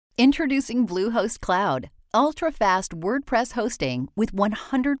Introducing Bluehost Cloud, ultra-fast WordPress hosting with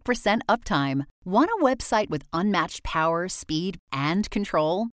 100% uptime. Want a website with unmatched power, speed, and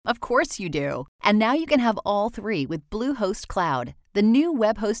control? Of course you do. And now you can have all three with Bluehost Cloud, the new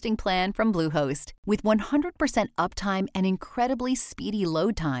web hosting plan from Bluehost. With 100% uptime and incredibly speedy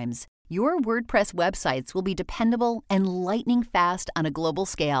load times, your WordPress websites will be dependable and lightning fast on a global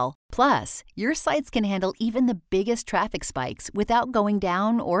scale. Plus, your sites can handle even the biggest traffic spikes without going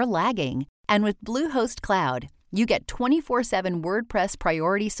down or lagging. And with Bluehost Cloud, you get 24/7 WordPress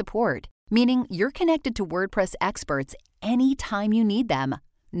priority support, meaning you're connected to WordPress experts anytime you need them.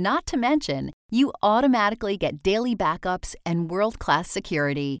 Not to mention, you automatically get daily backups and world-class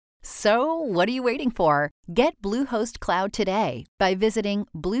security. So, what are you waiting for? Get Bluehost Cloud today by visiting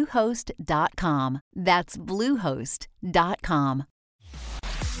Bluehost.com. That's Bluehost.com.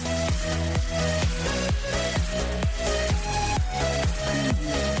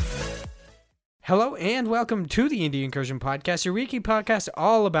 Hello and welcome to the Indie Incursion Podcast, your weekly podcast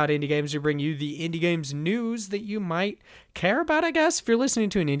all about indie games. We bring you the indie games news that you might care about, I guess. If you're listening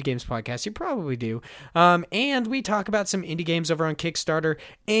to an indie games podcast, you probably do. And we talk about some indie games over on Kickstarter.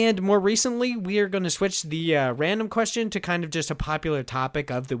 And more recently, we are going to switch the random question to kind of just a popular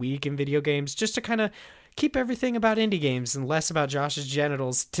topic of the week in video games, just to kind of keep everything about indie games and less about Josh's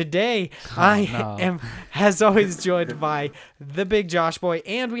genitals. Today, am, as always, joined by the big Josh boy,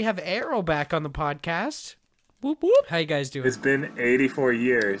 and we have Arrow back on the podcast. Whoop, whoop. How you guys doing? It's been 84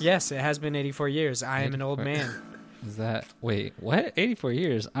 years. Yes, it has been 84 years. I am an old man. Is that... Wait, what? 84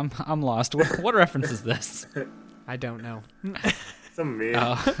 years? I'm lost. What reference is this? I don't know. Some meme.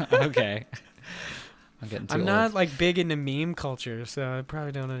 Oh, okay. I'm not like big into meme culture, so I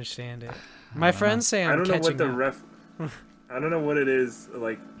probably don't understand it. My friends say I'm catching up. I don't know what it is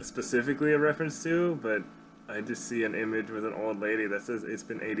like specifically a reference to, but I just see an image with an old lady that says it's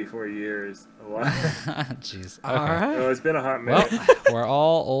been 84 years. A lot. Jeez. Okay. All right. Oh, it's been a hot minute. Well, we're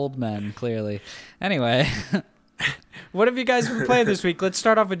all old men, clearly. Anyway. What have you guys been playing this week? Let's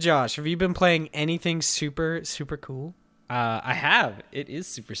start off with Josh. Have you been playing anything super, super cool? I have. It is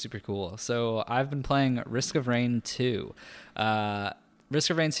super, super cool. So I've been playing Risk of Rain 2. Risk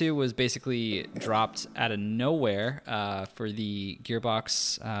of Rain 2 was basically dropped out of nowhere for the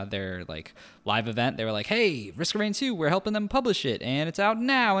Gearbox, their like live event. They were like, hey, Risk of Rain 2, we're helping them publish it, and it's out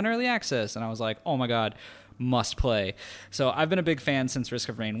now in early access. And I was like, oh my god, must play. So I've been a big fan since Risk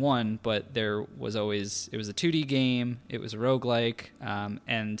of Rain 1, but it was a 2D game, it was a roguelike,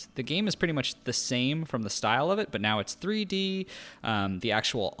 and the game is pretty much the same from the style of it, but now it's 3D. The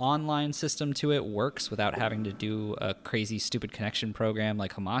actual online system to it works without having to do a crazy stupid connection program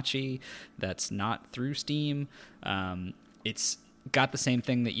like Hamachi that's not through Steam. It's got the same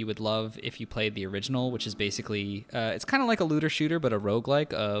thing that you would love if you played the original, which is basically, it's kind of like a looter shooter, but a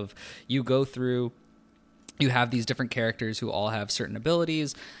roguelike of you go through. You have these different characters who all have certain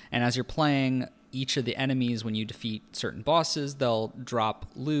abilities, and as you're playing, each of the enemies, when you defeat certain bosses, they'll drop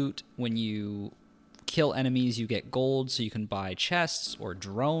loot. When you kill enemies, you get gold, so you can buy chests or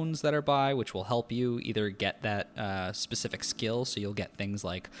drones that are by, which will help you either get that specific skill, so you'll get things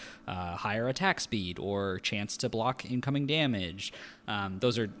like higher attack speed or chance to block incoming damage.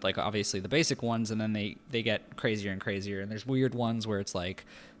 Those are like obviously the basic ones, and then they get crazier and crazier, and there's weird ones where it's like,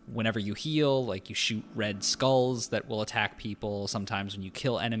 whenever you heal, like you shoot red skulls that will attack people. Sometimes when you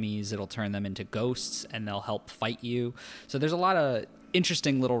kill enemies, it'll turn them into ghosts and they'll help fight you. So there's a lot of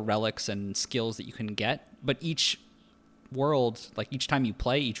interesting little relics and skills that you can get, but each world, like each time you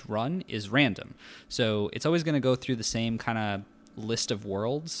play, each run is random. So it's always going to go through the same kind of list of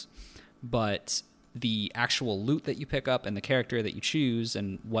worlds, but the actual loot that you pick up and the character that you choose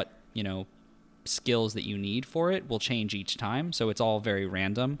and what, skills that you need for it will change each time, so it's all very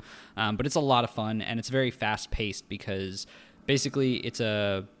random, but it's a lot of fun, and it's very fast-paced because basically it's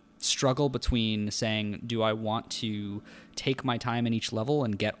a struggle between saying, do I want to take my time in each level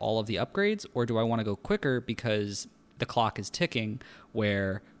and get all of the upgrades, or do I want to go quicker because the clock is ticking,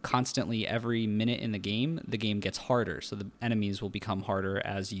 where constantly every minute in the game gets harder, so the enemies will become harder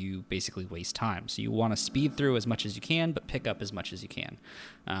as you basically waste time. So you want to speed through as much as you can, but pick up as much as you can.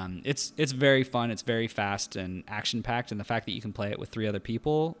 It's very fun, it's very fast and action-packed, and the fact that you can play it with 3 other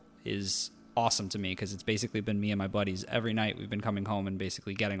people is awesome to me, because it's basically been me and my buddies every night. We've been coming home and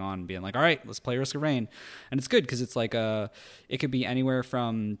basically getting on and being like, all right, let's play Risk of Rain. And it's good because it's like it could be anywhere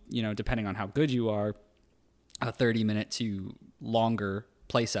from, depending on how good you are, a 30-minute to longer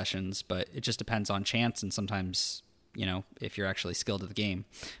play sessions, but it just depends on chance and sometimes, if you're actually skilled at the game.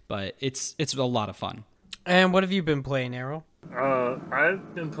 But it's a lot of fun. And what have you been playing, Arrow?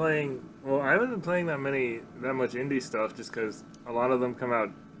 I've been playing. Well, I haven't been playing that much indie stuff, just because a lot of them come out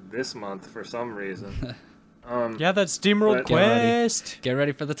this month for some reason. Yeah, that's SteamWorld but- Quest. Get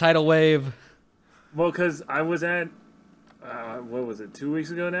ready for the tidal wave. Well, because I was at, what was it, 2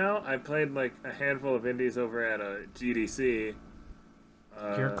 weeks ago now? I played like a handful of indies over at a GDC.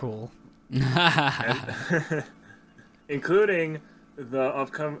 You're cool. Including the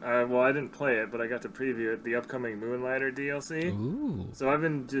upcoming, well, I didn't play it, but I got to preview it, the upcoming Moonlighter DLC. Ooh. So I've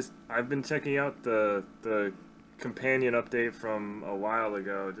been checking out the companion update from a while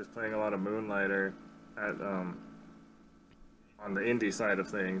ago, just playing a lot of Moonlighter at on the indie side of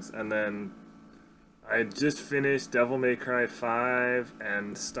things, and then I just finished Devil May Cry 5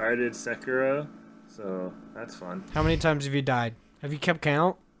 and started Sekiro, so that's fun. How many times have you died? Have you kept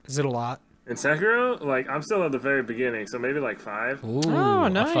count? Is it a lot? In Sekiro, like, I'm still at the very beginning, so maybe like 5. Ooh, Oh,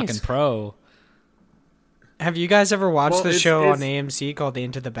 nice. A fucking pro. Have you guys ever watched Well, the it's- show on it's- AMC called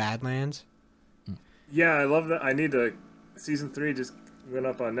Into the Badlands? Yeah, I love that. I need to. Season 3 just went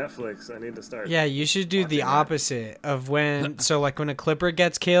up on Netflix. I need to start. Yeah, you should do the Watching that. opposite of when. So, like, when a Clipper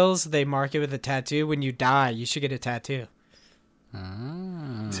gets kills, they mark it with a tattoo. When you die, you should get a tattoo.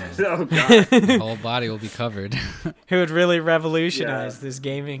 Ah. Oh god. Your whole body will be covered. It would really revolutionize Yeah. this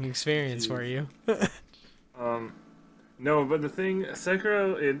gaming experience for you. No, but the thing,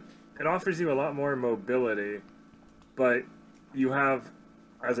 Sekiro, it offers you a lot more mobility, but you have,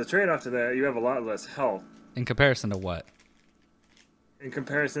 as a trade-off to that, you have a lot less health In comparison to what? in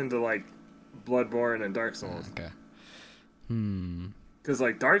comparison to like Bloodborne and Dark Souls. Okay. Because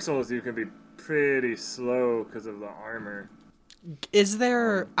like Dark Souls, you can be pretty slow because of the armor. Is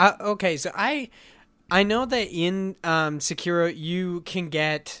there okay? So I know that in Sekiro you can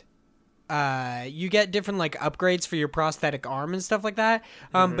get different like upgrades for your prosthetic arm and stuff like that.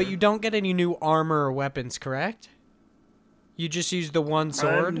 But you don't get any new armor or weapons, correct? You just use the one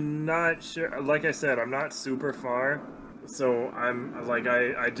sword. I'm not sure. Like I said, I'm not super far, so I'm like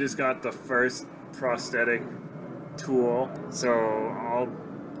I just got the first prosthetic tool, so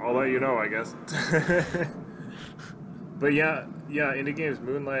I'll let you know, I guess. But yeah, indie games,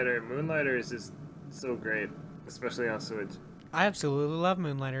 Moonlighter is just so great, especially on Switch. I absolutely love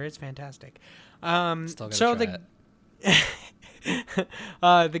Moonlighter. It's fantastic. Still gotta So try the it.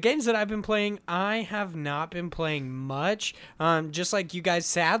 the games that I've been playing, I have not been playing much. Just like you guys,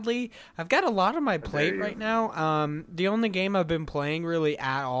 sadly, I've got a lot on my plate you. right now. The only game I've been playing really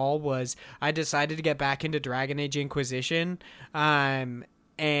at all was I decided to get back into Dragon Age Inquisition.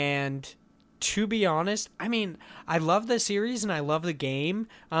 And to be honest, I mean, I love the series and I love the game,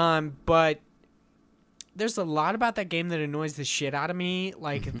 but there's a lot about that game that annoys the shit out of me,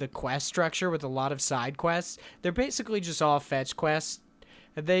 like the quest structure with a lot of side quests. They're basically just all fetch quests.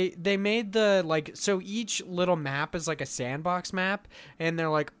 They made the, like, so each little map is like a sandbox map, and they're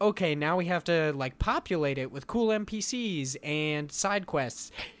like, okay, now we have to like populate it with cool NPCs and side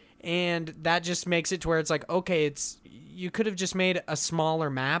quests. And that just makes it to where it's like, okay, you could have just made a smaller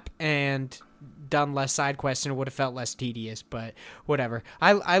map and done less side quests and it would have felt less tedious, but whatever.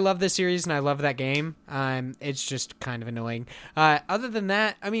 I love this series and I love that game. It's just kind of annoying. Other than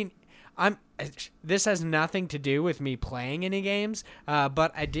that, I mean, this has nothing to do with me playing any games,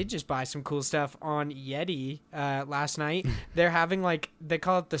 but I did just buy some cool stuff on Yeti last night. They're having, like, they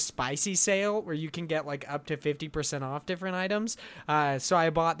call it the spicy sale, where you can get like up to 50% off different items. So I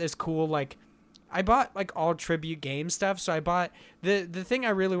bought this cool, like, I bought like all tribute game stuff. So I bought the thing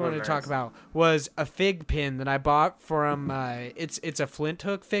I really wanted to talk about was a fig pin that I bought from it's a flint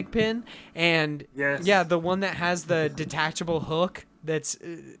hook fig pin, and Yes. yeah, the one that has the detachable hook that's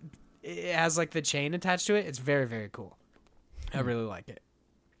it has like the chain attached to it. It's very, very cool. I really like it.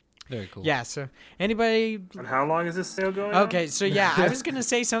 Very cool. Yeah. So anybody? And how long is this sale going on? Okay. So yeah, I was gonna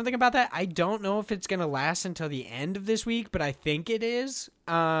say something about that. I don't know if it's gonna last until the end of this week, but I think it is.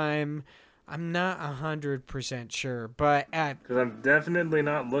 I'm not 100% sure, but Because I'm definitely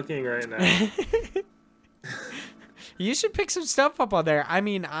not looking right now. you should pick some stuff up on there. I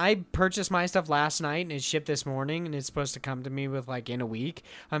mean, I purchased my stuff last night and it shipped this morning, and it's supposed to come to me with like in a week.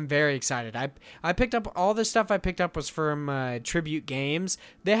 I'm very excited. I picked up all the stuff I picked up was from Tribute Games.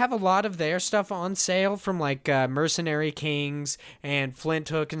 They have a lot of their stuff on sale from like Mercenary Kings and Flint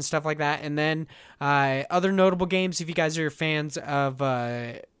Hook and stuff like that. And then other notable games, if you guys are fans of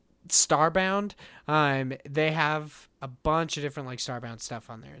Starbound, they have a bunch of different like Starbound stuff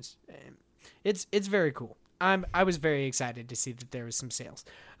on there. It's very cool. I was very excited to see that there was some sales.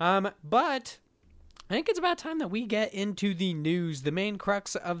 But I think it's about time that we get into the news, the main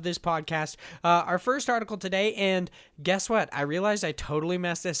crux of this podcast. Our first article today, and guess what? I realized I totally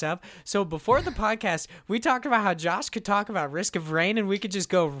messed this up. So before the podcast, we talked about how Josh could talk about Risk of Rain, and we could just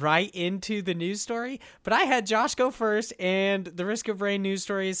go right into the news story. But I had Josh go first, and the Risk of Rain news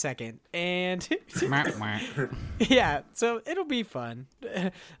story is second. And yeah, so it'll be fun.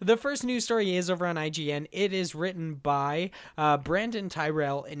 The first news story is over on IGN. It is written by Brandon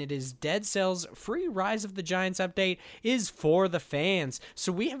Tyrell, and it is Dead Cells Free Rise of the Giants update is for the fans.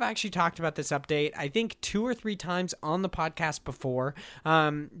 So we have actually talked about this update, I think 2 or 3 times on the podcast before.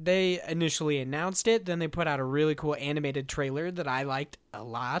 They initially announced it, then they put out a really cool animated trailer that I liked a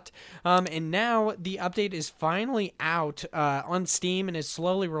lot. And now the update is finally out on Steam and is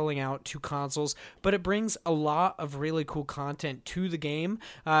slowly rolling out to consoles, but it brings a lot of really cool content to the game.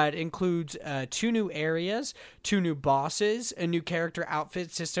 It includes 2 new areas, 2 new bosses, a new character outfit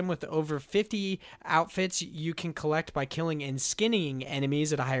system with over 50 outfits you can collect by killing and skinning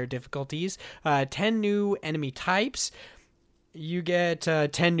enemies at higher difficulties, 10 new enemy types. You get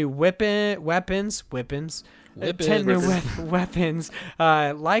 10 new weapons, 10 new weapons,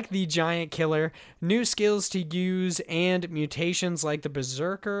 like the Giant Killer, new skills to use, and mutations like the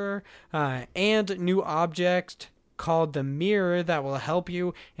Berserker, and new object called the Mirror that will help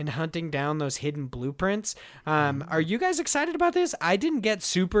you in hunting down those hidden blueprints. Are you guys excited about this? I didn't get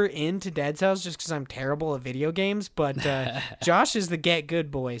super into Dead Cells just because I'm terrible at video games, but Josh is the get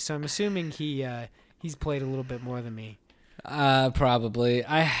good boy, so I'm assuming he's played a little bit more than me. Probably.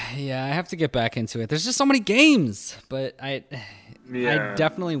 I have to get back into it. There's just so many games, but I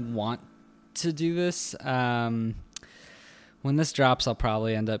definitely want to do this. When this drops, I'll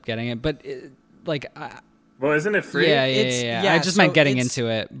probably end up getting it. But well, isn't it free? Yeah. I just meant getting into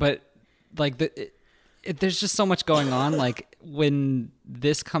it, but like there's just so much going on. Like when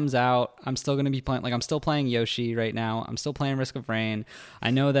this comes out, I'm still going to be playing. Like I'm still playing Yoshi right now. I'm still playing Risk of Rain.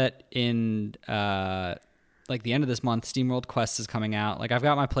 I know that in like the end of this month, SteamWorld Quest is coming out. Like I've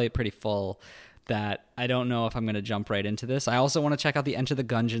got my plate pretty full that I don't know if I'm going to jump right into this. I also want to check out the Enter the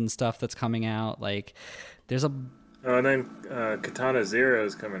Gungeon stuff that's coming out. Like there's a... Oh, and then Katana Zero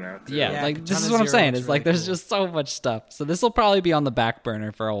is coming out too. Yeah, like this is what I'm saying. It's really like there's just so much stuff. So this will probably be on the back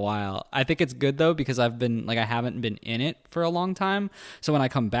burner for a while. I think it's good though because I haven't been in it for a long time. So when I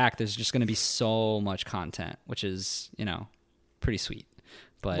come back, there's just going to be so much content, which is, pretty sweet.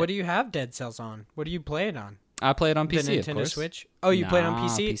 But what do you have Dead Cells on? What do you play it on? I play it on PC, the Nintendo of course. Switch? Oh, you play it on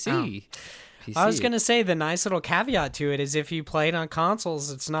PC? PC. PC. I was going to say the nice little caveat to it is if you play it on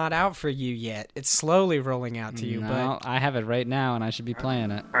consoles, it's not out for you yet. It's slowly rolling out to you. No, but I have it right now, and I should be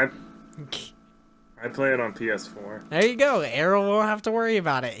playing it. I play it on PS4. There you go. Errol won't have to worry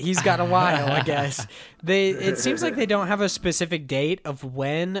about it. He's got a while, I guess. It seems like they don't have a specific date of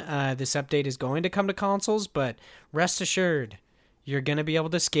when this update is going to come to consoles, but rest assured, you're going to be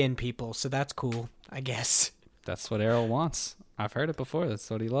able to skin people, so that's cool, I guess. That's what Errol wants. I've heard it before. That's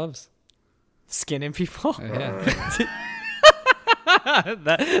what he loves. Skinning people? Yeah.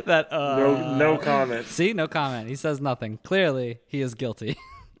 No comment. See, no comment. He says nothing. Clearly, he is guilty.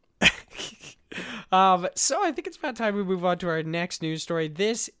 So I think it's about time we move on to our next news story.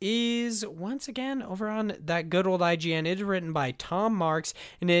 This is, once again, over on that good old IGN. It is written by Tom Marks,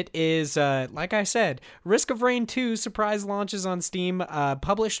 and it is, like I said, Risk of Rain 2 surprise launches on Steam,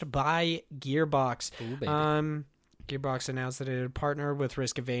 published by Gearbox. Ooh, baby. Gearbox announced that it had partnered with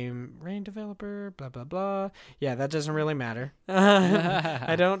Risk of Rain developer, blah, blah, blah. Yeah, that doesn't really matter.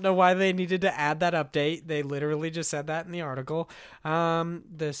 I don't know why they needed to add that update. They literally just said that in the article.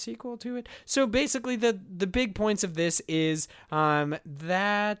 The sequel to it. So basically, the big points of this is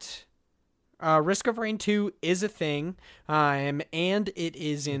that Risk of Rain 2 is a thing, and it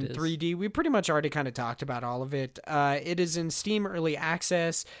is in 3D. We pretty much already kind of talked about all of it. It is in Steam Early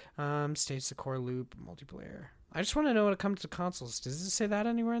Access, states the core loop, multiplayer. I just want to know when it comes to consoles. Does it say that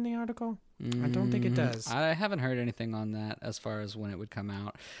anywhere in the article? I don't think it does. I haven't heard anything on that as far as when it would come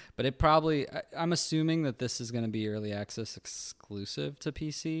out. But it probably... I'm assuming that this is going to be early access exclusive to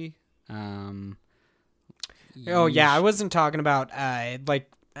PC. I wasn't talking about... I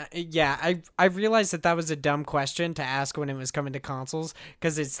realized that was a dumb question to ask when it was coming to consoles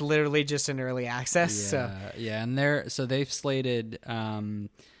because it's literally just an early access. Yeah, and they've slated...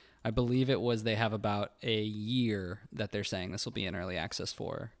 I believe they have about a year that they're saying this will be in early access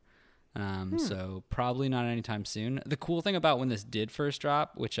for. So probably not anytime soon. The cool thing about when this did first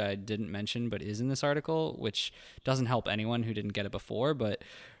drop, which I didn't mention but is in this article, which doesn't help anyone who didn't get it before, but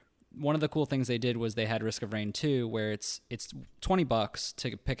one of the cool things they did was they had Risk of Rain 2, where it's $20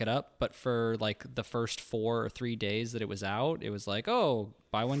 to pick it up, but for like the first 4 or 3 days that it was out, it was like, oh,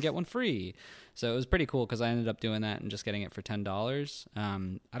 buy one get one free. So it was pretty cool because I ended up doing that and just getting it for $10.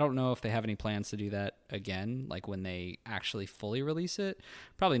 I don't know if they have any plans to do that again, like when they actually fully release it.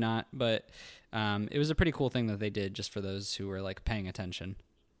 Probably not, but it was a pretty cool thing that they did just for those who were like paying attention.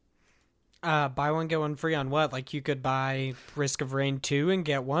 Buy one get one free on what? Like you could buy Risk of Rain 2 and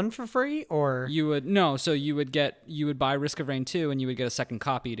get one for free, or you would buy Risk of Rain 2 and you would get a second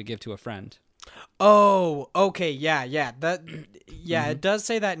copy to give to a friend. Oh, okay, yeah. It does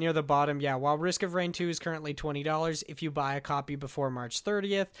say that near the bottom. Yeah, while Risk of Rain 2 is currently $20, if you buy a copy before March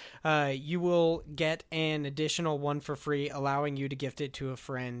 30th, you will get an additional one for free, allowing you to gift it to a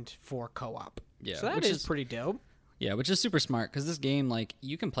friend for co-op. Yeah, so that is pretty dope. Yeah, which is super smart because this game, like,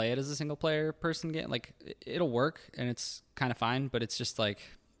 you can play it as a single-player person game. Like, it'll work, and it's kind of fine, but it's just, like,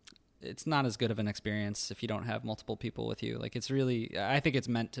 it's not as good of an experience if you don't have multiple people with you. Like, it's really, I think it's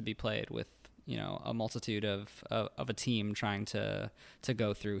meant to be played with, you know, a multitude of a team trying to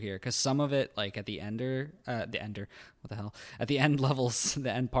go through here. Because some of it, like, at the end levels,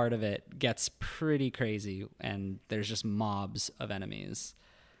 the end part of it gets pretty crazy, and there's just mobs of enemies.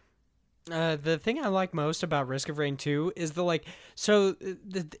 The thing I like most about Risk of Rain 2 is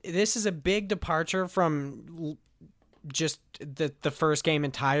this is a big departure from just the first game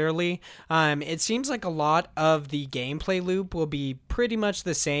entirely. It seems like a lot of the gameplay loop will be pretty much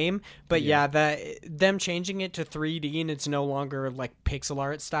the same, but them changing it to 3D and it's no longer like pixel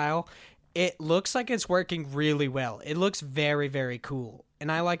art style, it looks like it's working really well. It looks very, very cool,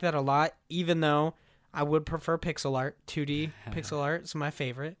 and I like that a lot, even though I would prefer pixel art. 2D pixel art is my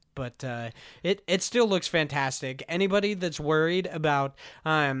favorite, but it still looks fantastic. Anybody that's worried about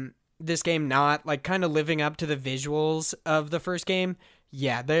this game not like kind of living up to the visuals of the first game,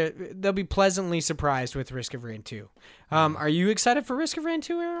 yeah, they'll be pleasantly surprised with Risk of Rain 2. Are you excited for Risk of Rain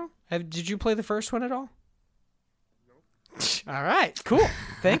 2, Arrow? Did you play the first one at all? Nope. All right, cool.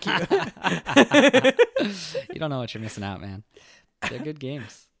 Thank you. You don't know what you're missing out, man. They're good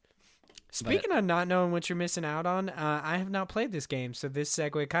games. Speaking of not knowing what you're missing out on, I have not played this game, so this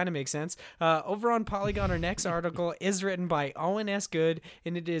segue kind of makes sense. Over on Polygon, our next article is written by Owen S. Good,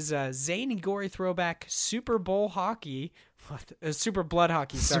 and it is zany, gory throwback Super Bowl hockey. Super Blood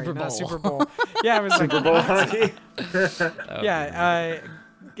hockey, sorry, Super Bowl. Not Super Bowl. Yeah, it was Super Bowl hockey.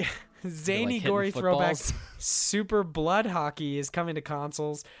 Zany, like gory throwback footballs? Super Blood Hockey is coming to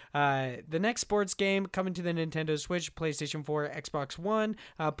consoles. The next sports game coming to the Nintendo Switch, PlayStation 4, Xbox One,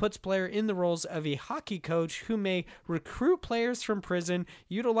 puts player in the roles of a hockey coach who may recruit players from prison,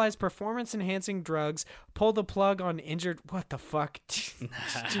 utilize performance-enhancing drugs, pull the plug on injured... What the fuck?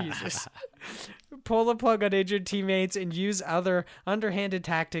 Jesus. Pull the plug on injured teammates and use other underhanded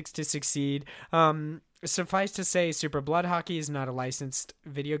tactics to succeed. Suffice to say, Super Blood Hockey is not a licensed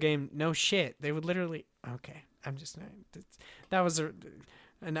video game. No shit. They would literally... Okay. I'm just... That was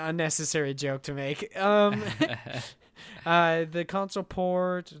an unnecessary joke to make. The console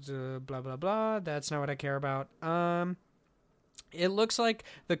port... Blah, blah, blah. That's not what I care about. It looks like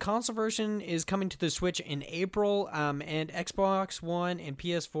the console version is coming to the Switch in April, and Xbox One and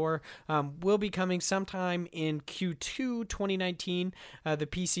PS4 will be coming sometime in Q2 2019. The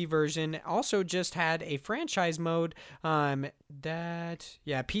PC version also just had a franchise mode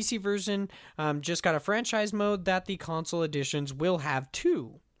PC version just got a franchise mode that the console editions will have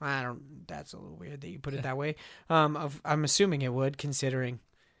too. That's a little weird that you put it that way. I'm assuming it would, considering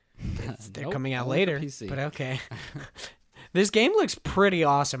they're coming out later, but okay. This game looks pretty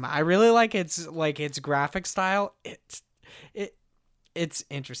awesome. I really like its graphic style. It's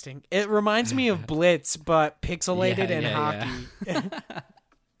interesting. It reminds me of Blitz, but pixelated and hockey.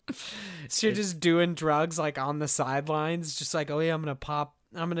 So you're just doing drugs like on the sidelines, just like, oh yeah, I'm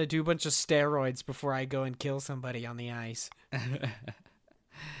gonna do a bunch of steroids before I go and kill somebody on the ice.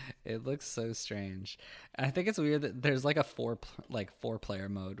 It looks so strange. I think it's weird that there's like a four-player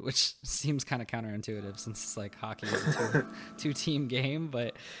mode, which seems kind of counterintuitive since it's like hockey is a two-team game,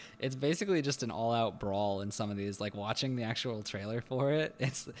 but it's basically just an all-out brawl in some of these. Like watching the actual trailer for it,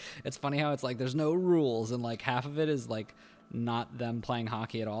 it's funny how it's like there's no rules and like half of it is like not them playing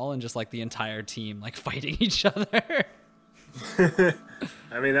hockey at all and just like the entire team like fighting each other.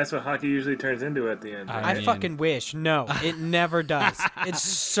 I mean, that's what hockey usually turns into at the end. Right? I fucking wish. No, it never does. It's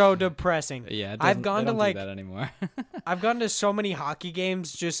so depressing. Yeah, I've gone they to don't like do that anymore. I've gone to so many hockey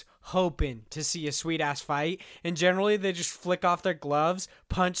games just hoping to see a sweet ass fight, and generally they just flick off their gloves,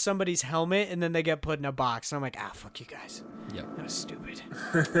 punch somebody's helmet, and then they get put in a box. And I'm like, fuck you guys. Yep. That was stupid.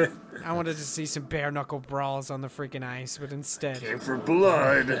 I wanted to see some bare knuckle brawls on the freaking ice, but instead, Came for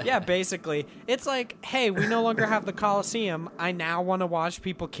blood. yeah, basically, it's like, hey, we no longer have the Coliseum. I now want to watch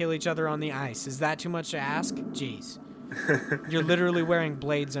people kill each other on the ice. Is that too much to ask? Jeez. You're literally wearing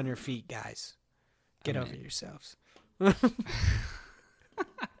blades on your feet, guys. Get over yourselves.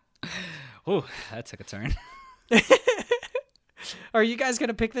 Ooh, that took a turn. Are you guys going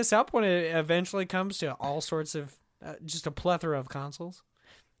to pick this up when it eventually comes to all sorts of, just a plethora of consoles?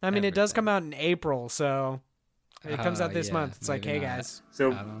 I mean, it does come out in April, so it comes out this month. It's like, hey, guys.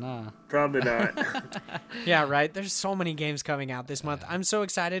 So I don't know. probably not. Yeah, right. There's so many games coming out this month. I'm so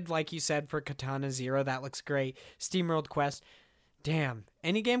excited, like you said, for Katana Zero. That looks great. SteamWorld Quest. Damn.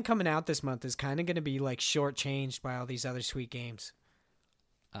 Any game coming out this month is kind of going to be like shortchanged by all these other sweet games.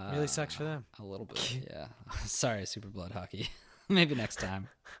 Really sucks for them. A little bit, yeah. Sorry, Super Blood Hockey. Maybe next time.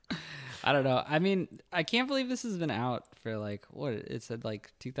 I don't know. I mean, I can't believe this has been out for like, what? It said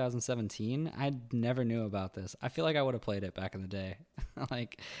like 2017. I never knew about this. I feel like I would have played it back in the day.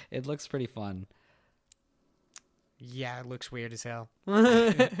 Like, it looks pretty fun. Yeah, it looks weird as hell.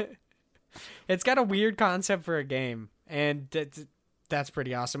 It's got a weird concept for a game, and that's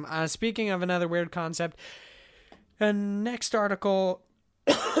pretty awesome. Speaking of another weird concept, next article...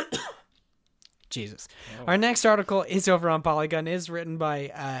 Jesus. Oh. Our next article is over on Polygon, is written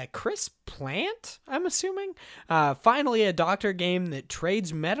by Chris Plant, I'm assuming. Finally, a doctor game that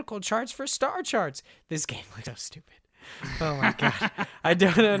trades medical charts for star charts. This game looks so stupid. Oh my God. I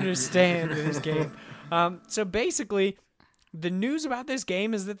don't understand this game. So basically, the news about this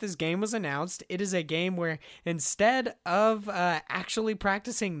game is that this game was announced. It is a game where instead of actually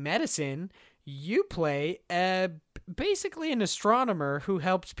practicing medicine, you play basically an astronomer who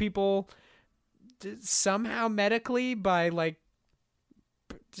helps people somehow medically by like,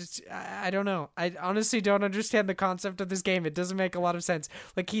 just, I don't know. I honestly don't understand the concept of this game. It doesn't make a lot of sense.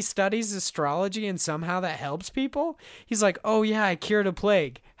 Like, he studies astrology and somehow that helps people. He's like, oh yeah, I cured a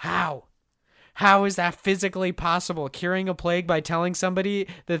plague. How? How is that physically possible? Curing a plague by telling somebody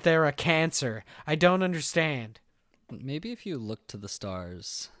that they're a cancer. I don't understand. Maybe if you look to the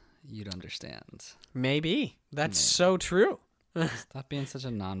stars, you'd understand. Maybe. That's so true. Stop being such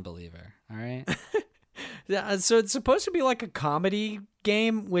a non-believer, all right? Yeah, so it's supposed to be like a comedy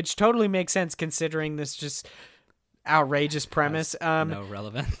game, which totally makes sense considering this just outrageous premise. No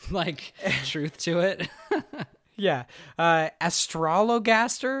relevant like truth to it. Yeah.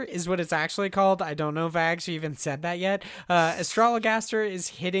 Astrologaster is what it's actually called. I don't know if I actually even said that yet. Astrologaster is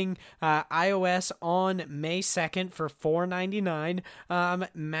hitting iOS on May 2nd for $4.99.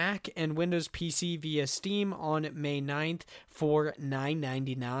 Mac and Windows PC via Steam on May 9th for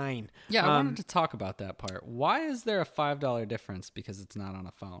 $9.99. Yeah, I wanted to talk about that part. Why is there a $5 difference because it's not on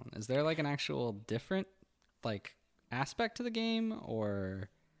a phone? Is there like an actual different like aspect to the game, or...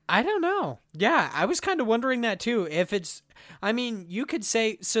 I don't know. Yeah, I was kind of wondering that too. If it's, I mean, you could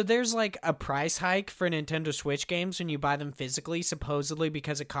say, so there's like a price hike for Nintendo Switch games when you buy them physically, supposedly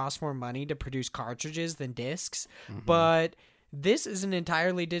because it costs more money to produce cartridges than discs. Mm-hmm. But this is an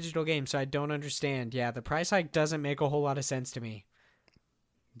entirely digital game, so I don't understand. Yeah, the price hike doesn't make a whole lot of sense to me.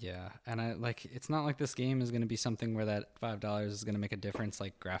 Yeah, and I like, it's not like this game is going to be something where that $5 is going to make a difference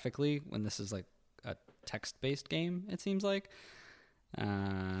like graphically when this is like a text-based game, it seems like.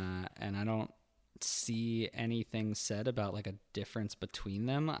 And I don't see anything said about like a difference between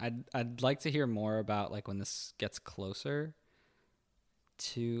them. I'd like to hear more about like when this gets closer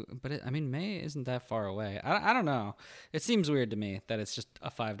to, but I mean, May isn't that far away. I don't know. It seems weird to me that it's just a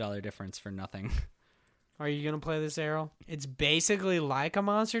 $5 difference for nothing. Are you going to play this, Errol? It's basically like a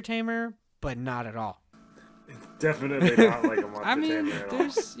Monster Tamer, but not at all. It's definitely not like a Monster I mean, Tamer at all.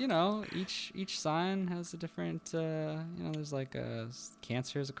 there's, you know, each sign has a different, you know, there's like a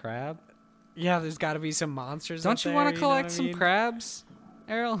Cancer is a crab. Yeah, there's got to be some monsters. Don't you want to collect some crabs,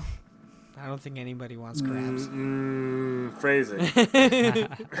 Errol? I don't think anybody wants crabs. Phrasing.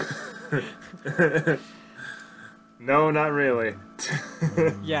 No, not really.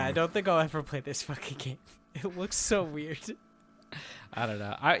 Yeah, I don't think I'll ever play this fucking game. It looks so weird. I don't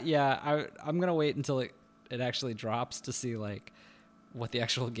know. I'm gonna wait until it actually drops to see like what the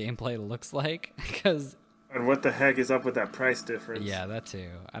actual gameplay looks like, because and what the heck is up with that price difference? Yeah, that too.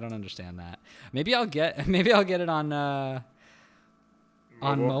 I don't understand that. Maybe I'll get it on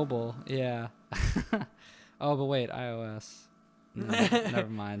mobile. Yeah. Oh, but wait, iOS. No, never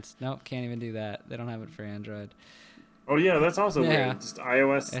mind. Nope, can't even do that. They don't have it for Android. Oh yeah, that's also Yeah. weird. Just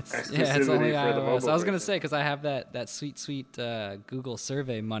iOS exclusivity It's only for the iOS. mobile I was gonna version. say because I have that sweet Google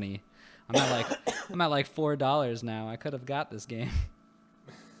survey money. I'm at like $4 now. I could have got this game.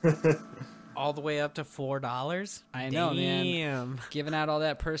 All the way up to $4. I know, man. Damn. Giving out all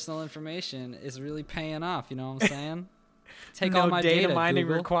that personal information is really paying off. You know what I'm saying? Take No all my data data, mining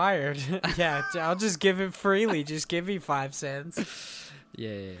Google. required. Yeah, I'll just give it freely. Just give me 5 cents.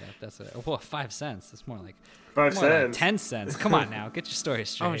 Yeah. That's it. Well, 5 cents. It's more like 5 more like cents. 10 cents. Come on now, get your story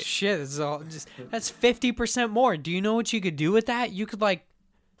straight. Oh shit! That's 50% more. Do you know what you could do with that? You could like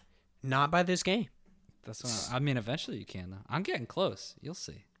not buy this game. That's what I mean. Eventually you can though. I'm getting close. You'll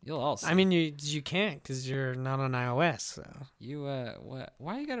see. You'll all see. I mean, you can't because you're not on iOS. So you what?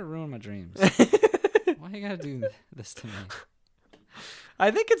 Why you gotta ruin my dreams? Why you gotta do this to me? I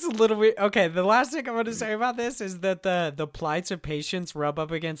think it's a little weird. Okay, the last thing I want to say about this is that the plights of patients rub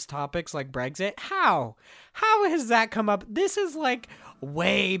up against topics like Brexit. How has that come up? This is like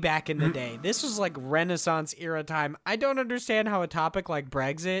way back in the day. This was like Renaissance era time. I don't understand how a topic like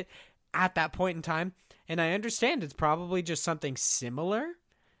Brexit at that point in time, and I understand it's probably just something similar,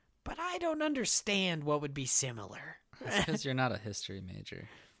 but I don't understand what would be similar. That's because you're not a history major.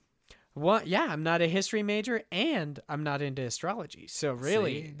 Well, yeah, I'm not a history major and I'm not into astrology. So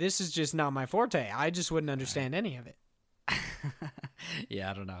really, See? this is just not my forte. I just wouldn't understand any of it.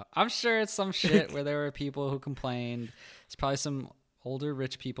 Yeah, I don't know. I'm sure it's some shit where there were people who complained. It's probably some older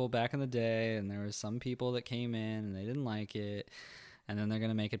rich people back in the day, and there were some people that came in and they didn't like it, and then they're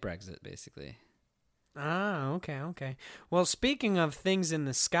gonna make it Brexit, basically. Ah, okay. Well, speaking of things in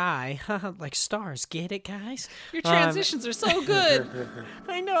the sky, like stars, get it, guys? Your transitions are so good.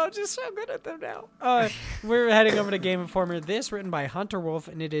 I know, I'm just so good at them now. We're heading over to Game Informer. This written by Hunter Wolf,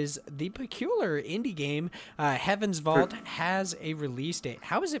 and it is the peculiar indie game. Heaven's Vault has a release date.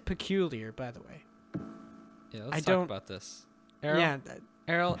 How is it peculiar, by the way? Yeah, I let's don't- talk about this. Errol, Yeah,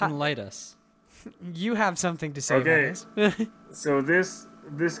 Errol, enlighten us. you have something to say Okay. about this. So this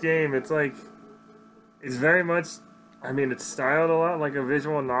game, it's very much, I mean, it's styled a lot like a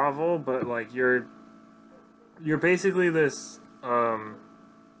visual novel, but like you're basically this. Hold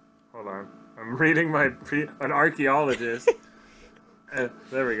on, I'm reading an archaeologist.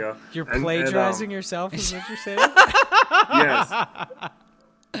 There we go. You're And, plagiarizing yourself, is what you're saying?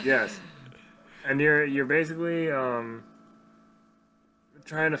 yes. And you're basically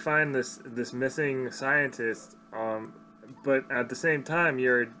trying to find this missing scientist, but at the same time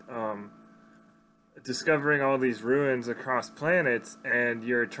you're discovering all these ruins across planets, and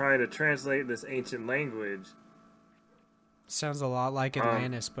you're trying to translate this ancient language. Sounds a lot like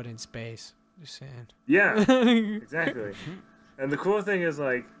Atlantis, but in space. Just saying. Yeah, exactly. And the cool thing is,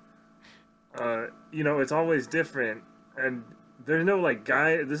 like, it's always different, and there's no, like,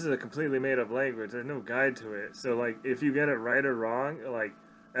 guide. This is a completely made-up language. There's no guide to it. So, like, if you get it right or wrong, like,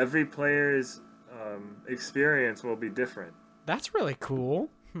 every player's experience will be different. That's really cool.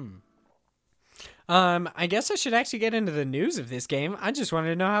 I guess I should actually get into the news of this game. I just wanted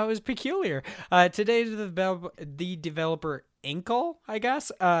to know how it was peculiar. Today, the developer Inkle, I guess,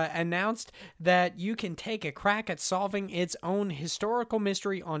 announced that you can take a crack at solving its own historical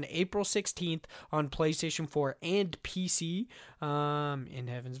mystery on April 16th on PlayStation 4 and PC. In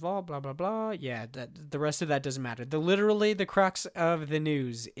Heaven's Vault, blah, blah, blah. Yeah, the rest of that doesn't matter. Literally, the crux of the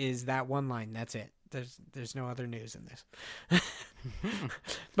news is that one line. That's it. There's no other news in this.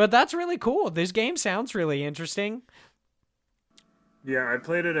 But that's really cool. This game sounds really interesting. Yeah, I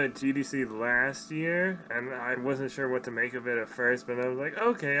played it at GDC last year, and I wasn't sure what to make of it at first, but I was like,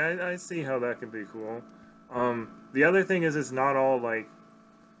 okay, I see how that can be cool. The other thing is it's not all, like,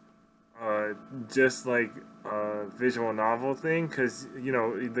 just, like, a visual novel thing, because,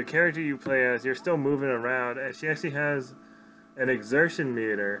 the character you play as, you're still moving around, and she actually has an exertion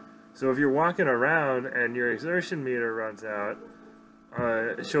meter. So if you're walking around and your exertion meter runs out,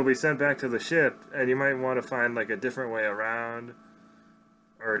 she'll be sent back to the ship, and you might want to find, like, a different way around,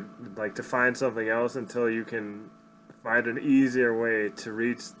 or like to find something else until you can find an easier way to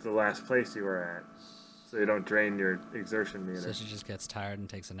reach the last place you were at, so you don't drain your exertion meter. So she just gets tired and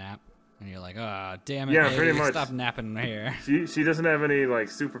takes a nap, and you're like, "Ah, damn it! Yeah, hey, pretty much. Stop napping here." She doesn't have any, like,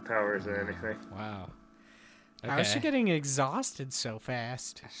 superpowers or anything. Wow. How is she getting exhausted so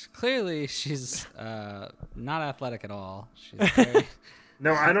fast? Clearly, she's not athletic at all. She's very...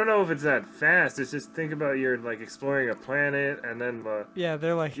 No, I don't know if it's that fast. It's just, think about you're, like, exploring a planet, and then Yeah,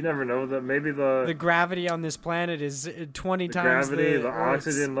 they're like, you never know, that maybe the gravity on this planet is 20 times gravity, the Earth's.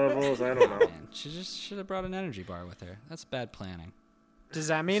 oxygen levels. I don't know. Man, she just should have brought an energy bar with her. That's bad planning. Does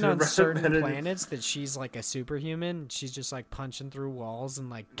that mean Should've on brought certain better- planets that she's like a superhuman? She's just like punching through walls and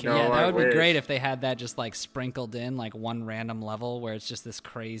like No, killing. Yeah, I that would be wish. great if they had that just like sprinkled in like one random level where it's just this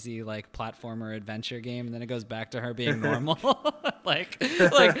crazy like platformer adventure game, and then it goes back to her being normal. like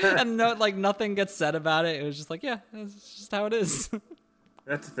and no, like nothing gets said about it. It was just like, yeah, that's just how it is.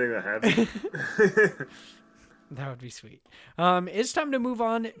 That's the thing that happened. That would be sweet. It's time to move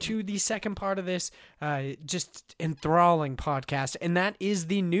on to the second part of this just enthralling podcast, and that is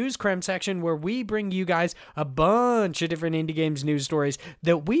the news creme section, where we bring you guys a bunch of different indie games news stories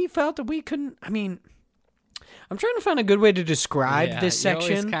that we felt that we couldn't. I mean, I'm trying to find a good way to describe this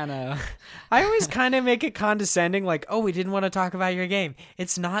section. I always kind of make it condescending, like, oh, we didn't want to talk about your game.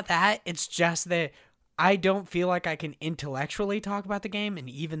 It's not that. It's just that I don't feel like I can intellectually talk about the game, and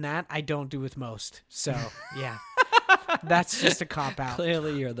even that I don't do with most. So, yeah. That's just a cop-out.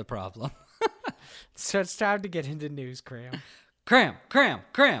 Clearly, you're the problem. So it's time to get into news, Cram. Cram.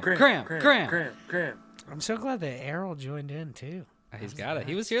 I'm so glad that Errol joined in, too. He's got it.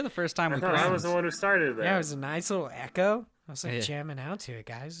 He was here the first time I with thought I Cram. was the one who started that. Yeah, it was a nice little echo. I was like Yeah. jamming out to it,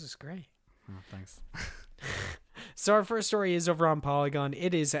 guys. It was great. Oh, thanks. So our first story is over on Polygon.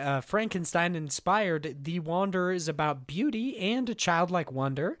 It is Frankenstein-inspired The Wanderer is about beauty and childlike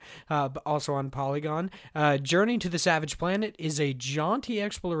wonder. Also on Polygon. Journey to the Savage Planet is a jaunty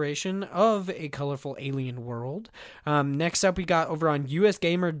exploration of a colorful alien world. Next up, we got over on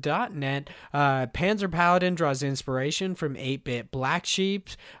usgamer.net, Panzer Paladin draws inspiration from 8-bit Black Sheep,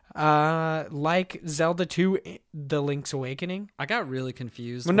 like Zelda 2, The Link's Awakening. I got really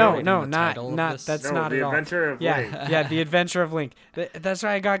confused. Well, no, reading no, the not title of not this. that's No, not The at all. Adventure of yeah, Link. yeah, The Adventure of Link. That's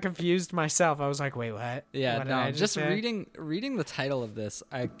why I got confused myself. I was like, wait, what? Yeah, What did no, I just say? reading the title of this,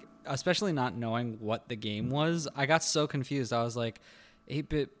 especially not knowing what the game was, I got so confused. I was like,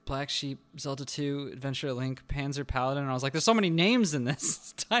 8-bit Black Sheep, Zelda 2, Adventure Link, Panzer Paladin. And I was like, there's so many names in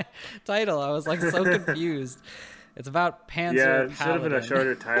this title. I was like so confused. It's about Panzer Yeah, it Paladin. should have been a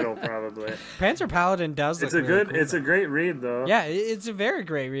shorter title, probably. Panzer Paladin does look It's a really good, cool, it's a great read, though. Yeah, it's a very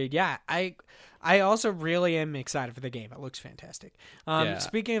great read. Yeah, I also really am excited for the game. It looks fantastic. Yeah.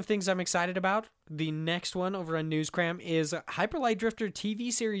 Speaking of things I'm excited about, the next one over on Newscram is Hyper Light Drifter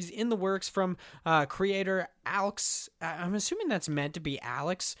TV series in the works from creator Alex. I'm assuming that's meant to be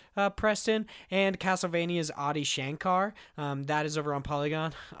Alex Preston, and Castlevania's Adi Shankar. That is over on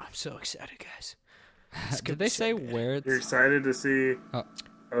Polygon. I'm so excited, guys. Did they say where You're it's... excited to see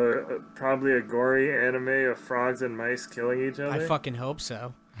probably a gory anime of frogs and mice killing each other? I fucking hope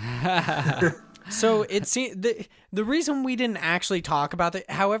so. So it's the reason we didn't actually talk about it,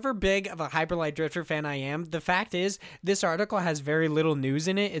 however big of a Hyper Light Drifter fan I am, the fact is this article has very little news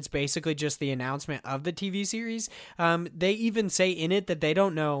in it. It's basically just the announcement of the TV series. They even say in it that they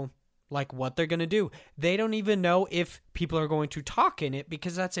don't know like what they're going to do. They don't even know if people are going to talk in it,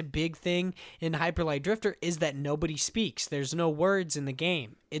 because that's a big thing in Hyper Light Drifter, is that nobody speaks. There's no words in the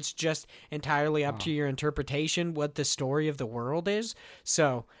game. It's just entirely up to your interpretation what the story of the world is.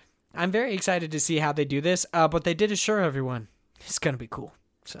 So I'm very excited to see how they do this, but they did assure everyone it's going to be cool.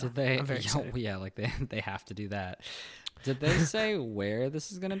 So Did they? I'm very excited. Yeah, like they have to do that. Did they say where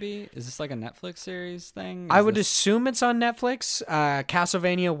this is going to be? Is this like a Netflix series thing? I would assume it's on Netflix.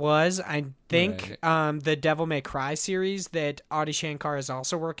 Castlevania was. I think the Devil May Cry series that Adi Shankar is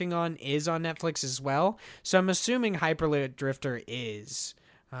also working on is on Netflix as well. So I'm assuming Hyper Light Drifter is.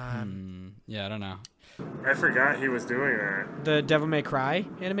 Yeah, I don't know. I forgot he was doing that. The Devil May Cry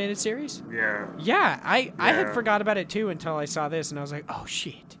animated series? Yeah. Yeah, I had Yeah. forgot about it too until I saw this, and I was like, oh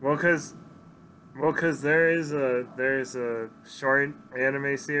shit. Well, cause there's a short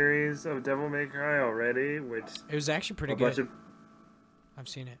anime series of Devil May Cry already, which It was actually pretty a bunch good. of I've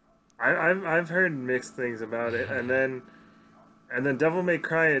seen it. I've heard mixed things about it, and then Devil May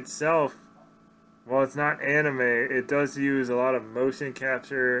Cry itself, while it's not anime, it does use a lot of motion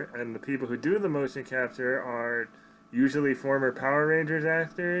capture, and the people who do the motion capture are usually former Power Rangers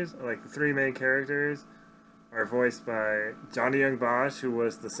actors. Like the three main characters are voiced by Johnny Young Bosch, who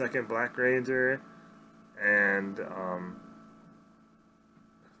was the second Black Ranger, and I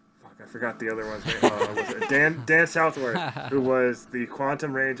forgot the other one's name. Was it Dan Southworth, who was the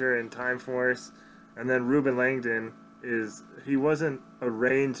Quantum Ranger in Time Force, and then Ruben Langdon he wasn't a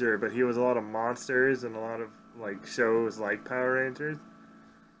ranger, but he was a lot of monsters and a lot of like shows like Power Rangers.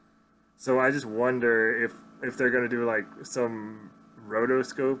 So I just wonder if they're gonna do like some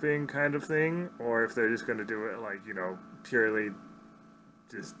rotoscoping kind of thing, or if they're just gonna do it like, you know, purely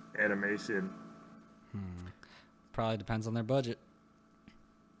just animation. Probably depends on their budget.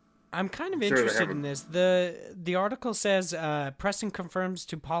 I'm kind of I'm sure they interested have in this. The article says Preston confirms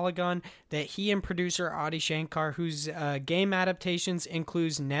to Polygon that he and producer Adi Shankar, whose game adaptations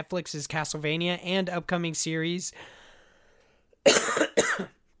includes Netflix's Castlevania and upcoming series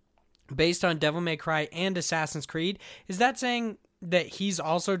based on Devil May Cry and Assassin's Creed. Is that saying that he's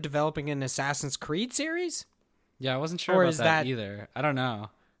also developing an Assassin's Creed series? Yeah, I wasn't sure Or about is that that- either. I don't know.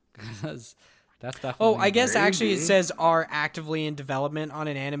 'Cause that's definitely. Oh, I guess actually it Maybe. says are actively in development on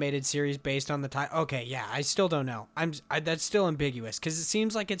an animated series based on the title. Okay, yeah, I still don't know. That's still ambiguous because it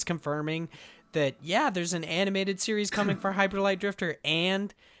seems like it's confirming that there's an animated series coming for Hyper Light Drifter,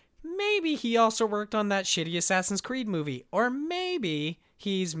 and maybe he also worked on that shitty Assassin's Creed movie, or maybe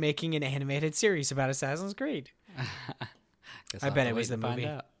he's making an animated series about Assassin's Creed. Guess I I'll bet have it to was wait the to find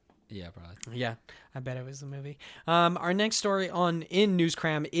movie. out. Yeah, probably. Yeah, I bet it was the movie. Our next story in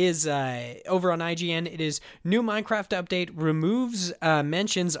Newscram is over on IGN. It is new Minecraft update removes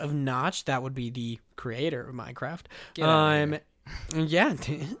mentions of Notch. That would be the creator of Minecraft. Get outta here. Yeah,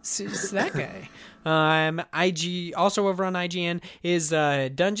 it's that guy. IG also over on IGN is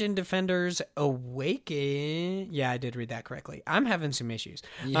Dungeon Defenders Awaken. Yeah, I did read that correctly. I'm having some issues.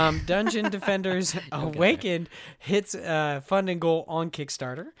 Dungeon Defenders Awakened hits funding goal on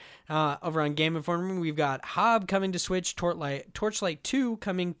Kickstarter. Over on Game Informer, we've got Hob coming to Switch, Torchlight 2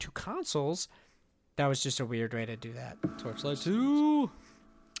 coming to consoles. That was just a weird way to do that. Torchlight 2.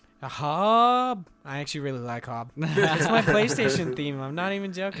 Hob. I actually really like Hob. It's my PlayStation theme. I'm not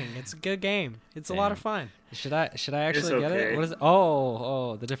even joking. It's a good game. It's a lot of fun. Should I actually get okay. it? What is it?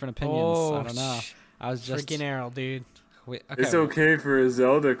 Oh, the different opinions. I don't know. I was just Freaking Errol, dude. wait, okay. It's okay for a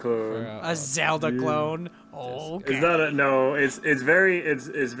Zelda clone. A Zelda clone. Oh, okay. It's not a no. It's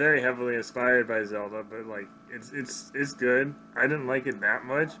very heavily inspired by Zelda, but like it's good. I didn't like it that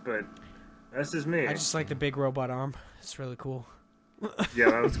much, but that's just me. I just like the big robot arm. It's really cool. Yeah,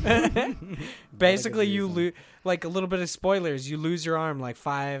 that was cool. Basically, you lose like a little bit of spoilers. You lose your arm like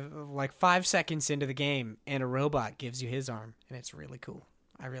 5 seconds into the game, and a robot gives you his arm, and it's really cool.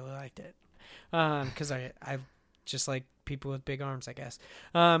 I really liked it because I just like people with big arms, I guess.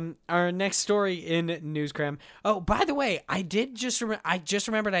 Our next story in Newscram. Oh, by the way, I just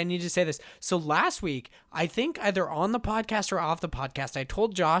remembered I need to say this. So last week, I think either on the podcast or off the podcast, I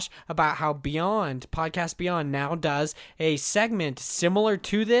told Josh about how Podcast Beyond now does a segment similar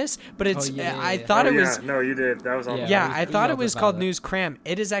to this, but it's I thought it was No, you did. That was on. Yeah. I thought it emailed was about called it. News Cram.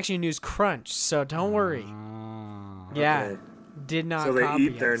 It is actually News Crunch, so don't worry. Yeah, Okay. did not. So they copy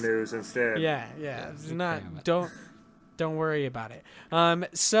eat their us. news instead. Yeah. It's not. Cram it. Don't worry about it.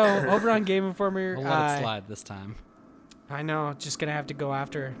 So over on Game Informer, We'll let it slide this time. I know, just gonna have to go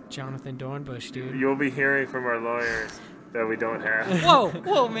after Jonathan Dornbush, dude. You'll be hearing from our lawyers that we don't have.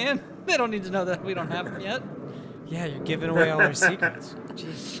 Whoa, man! They don't need to know that we don't have them yet. Yeah, you're giving away all our secrets.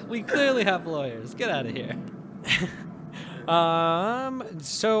 We clearly have lawyers. Get out of here.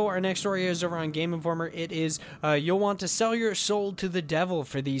 So our next story is over on Game Informer. It is you'll want to sell your soul to the devil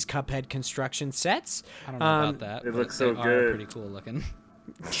for these Cuphead construction sets. I don't know about that. It but looks so they are good. pretty cool looking.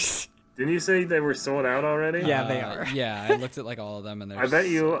 Didn't you say they were sold out already? Yeah, they are. Yeah, I looked at like all of them, and they're. I bet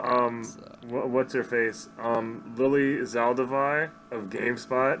you, sold out, so. what's her face? Lily Zaldivar of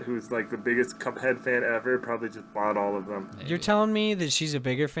GameSpot, who's like the biggest Cuphead fan ever, probably just bought all of them. You're telling me that she's a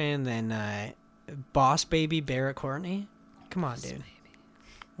bigger fan than Boss Baby Barrett Courtney? Come on, dude.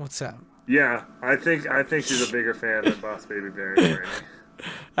 What's up? Yeah, I think she's a bigger fan than Boss Baby Barry.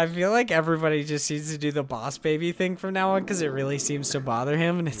 I feel like everybody just needs to do the Boss Baby thing from now on because it really seems to bother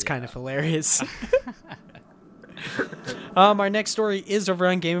him, and it's kind of hilarious. Our next story is over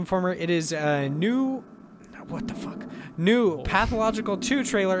on Game Informer. It is new Pathological 2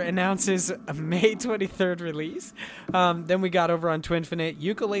 trailer announces a May 23rd release. Then we got over on Twinfinite.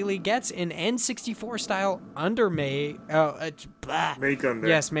 Ukulele gets an N64 style under May. Make under.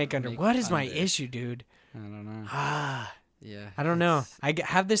 Yes, make under. Make What is my under. issue, dude? I don't know. Yeah. I don't know.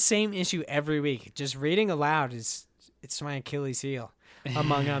 Have the same issue every week. Just reading aloud it's my Achilles heel,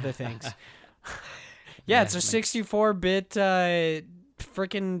 among other things. Yeah, it's a 64-bit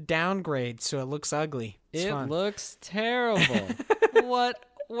freaking downgrade, so it looks ugly. It's It fun. looks terrible. What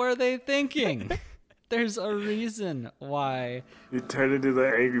were they thinking? There's a reason why. You turned into the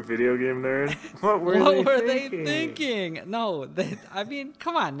angry video game nerd. What What were they thinking? No, I mean,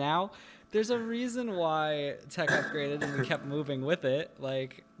 come on now. There's a reason why tech upgraded and we kept moving with it.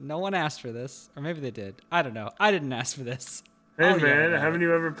 Like, no one asked for this. Or maybe they did. I don't know. I didn't ask for this. Hey I'll yell man, about haven't it.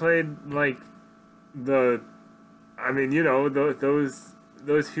 you ever played like those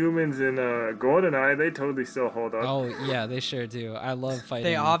humans in GoldenEye? They totally still hold up. Oh, yeah, they sure do. I love fighting.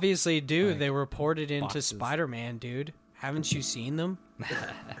 They obviously do. like, They were ported into boxes. Spider-Man, dude. Haven't you seen them?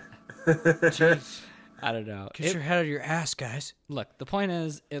 Jeez. I don't know. Get your head out of your ass, guys. Look, the point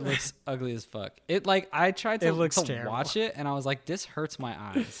is, it looks ugly as fuck. It like I tried It to looks terrible. watch it, and I was like, this hurts my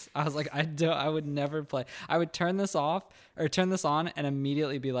eyes. I was like, I would never play. I would turn this off or turn this on, and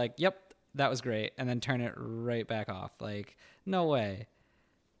immediately be like, yep, that was great, and then turn it right back off. Like, no way.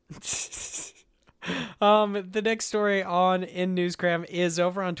 The next story on in Newscram is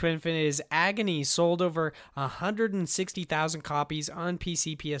over on Twinfinite is Agony sold over 160,000 copies on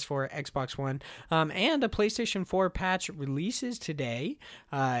PC, PS4, Xbox One, and a PlayStation 4 patch releases today.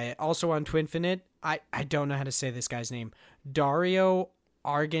 Also on Twinfinite, I don't know how to say this guy's name. Dario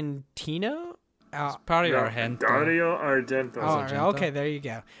Argentino? Probably Yeah, Argento. Dario Argento. Oh, okay, there you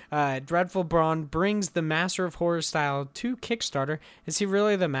go. Dreadful Brawn brings the Master of Horror style to Kickstarter. Is he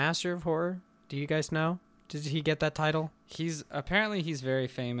really the Master of Horror? Do you guys know? Did he get that title? He's very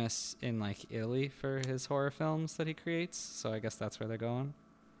famous in like Italy for his horror films that he creates. So I guess that's where they're going.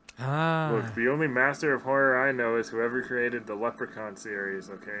 Look, the only master of horror I know is whoever created the Leprechaun series,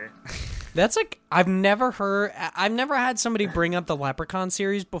 okay? That's like I've never had somebody bring up the Leprechaun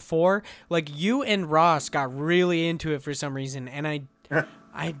series before. Like you and Ross got really into it for some reason, and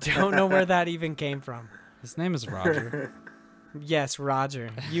I don't know where that even came from. His name is Roger. Yes,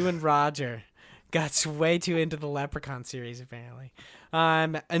 Roger. You and Roger got way too into the Leprechaun series, apparently.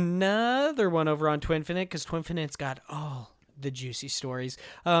 Another one over on Twinfinite, because Twinfinite's got all the juicy stories,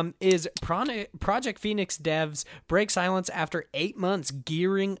 is Project Phoenix devs break silence after 8 months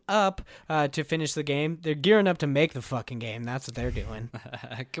gearing up to finish the game. They're gearing up to make the fucking game. That's what they're doing.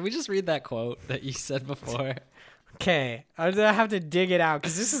 Can we just read that quote that you said before? Okay, I have to dig it out,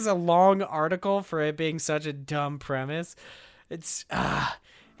 because this is a long article for it being such a dumb premise. It's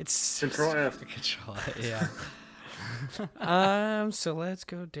Control F. Control it, yeah. So let's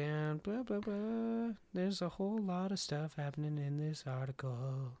go down. Blah blah blah. There's a whole lot of stuff happening in this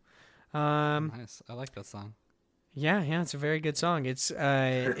article. Nice. I like that song. Yeah, it's a very good song. It's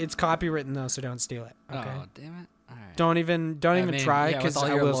copywritten though, so don't steal it. Okay. Oh, damn it. All right. Don't even try, because all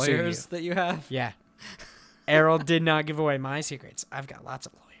I your will sue you. lawyers that you have. Yeah. Errol did not give away my secrets. I've got lots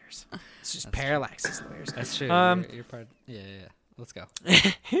of lawyers. It's just That's Parallax's lawyers. That's true. You're part. Yeah. Let's go.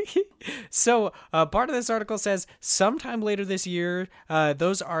 So part of this article says sometime later this year,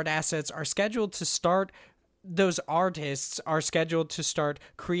 those art assets are scheduled to start. Those artists are scheduled to start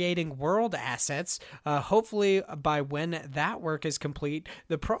creating world assets. Hopefully, by when that work is complete,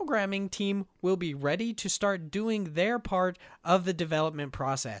 the programming team will be ready to start doing their part of the development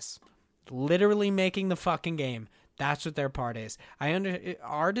process. Literally making the fucking game. That's what their part is.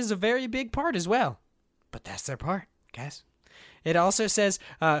 Art is a very big part as well, but that's their part, guys. It also says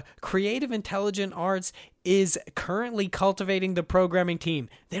Creative Intelligent Arts is currently cultivating the programming team.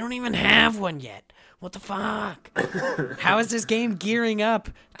 They don't even have one yet. What the fuck? How is this game gearing up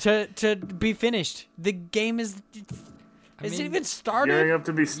to be finished? The game is it even started? Gearing up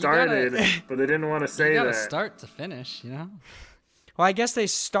to be started, but they didn't want to say You gotta that. start to finish, you know? Well, I guess they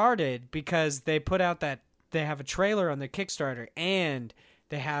started because they put out that they have a trailer on their Kickstarter, and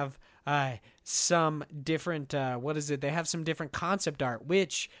they have some different they have some different concept art,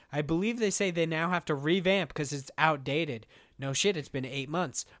 which I believe they say they now have to revamp because it's outdated. No shit, it's been 8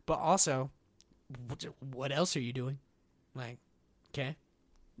 months. But also, what else are you doing? Like, okay,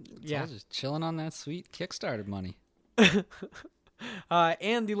 Yeah, just chilling on that sweet Kickstarter money.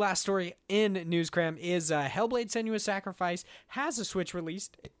 And the last story in Newscram is Hellblade: Senua's Sacrifice has a Switch release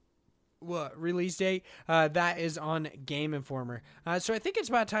date. That is on Game Informer. So I think it's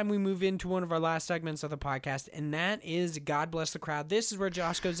about time we move into one of our last segments of the podcast, and that is God Bless the Crowd. This is where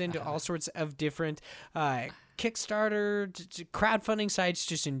Josh goes into all sorts of different Kickstarter, crowdfunding sites,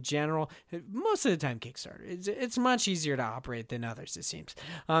 just in general. Most of the time, Kickstarter. It's much easier to operate than others, it seems.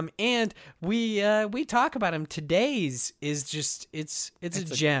 And we talk about them. Today's is just it's a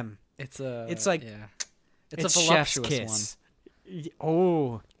gem. It's a voluptuous chef's kiss. one.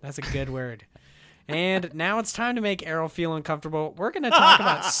 Oh, that's a good word. And now it's time to make Errol feel uncomfortable. We're going to talk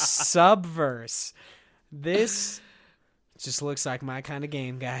about Subverse. This just looks like my kind of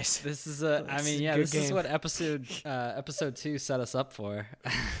game, guys. This is this is what episode 2 set us up for.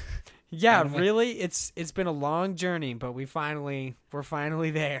 Yeah, really, it's been a long journey, but we're finally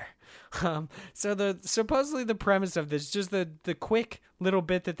there. So supposedly the premise of this, just the quick little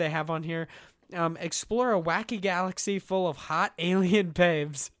bit that they have on here, explore a wacky galaxy full of hot alien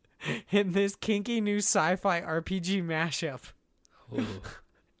babes in this kinky new sci-fi RPG mashup. Ooh,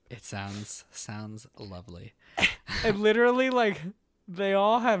 it sounds lovely. And literally, like, they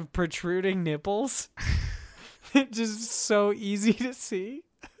all have protruding nipples. It's just so easy to see.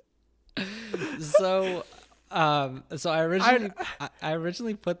 So So I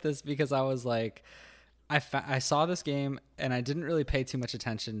originally put this because I was like, I saw this game and I didn't really pay too much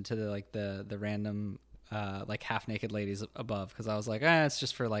attention to the random like half naked ladies above, because I was like, it's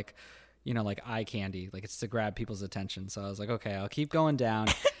just for like, you know, like eye candy, like it's to grab people's attention. So I was like, okay, I'll keep going down,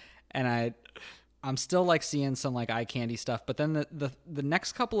 and I'm still like seeing some like eye candy stuff, but then the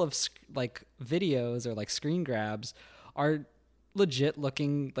next couple of like videos or like screen grabs are legit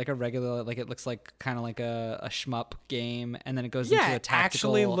looking like a regular, like it looks like kind of like a shmup game, and then it goes into a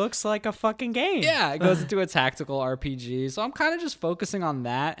tactical. Actually looks like a fucking game. Yeah, it goes into a tactical RPG. So I'm kind of just focusing on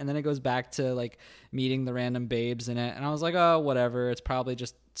that, and then it goes back to like meeting the random babes in it, and I was like, oh, whatever. It's probably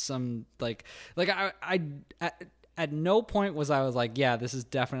just some like I at no point was I was like, yeah, this is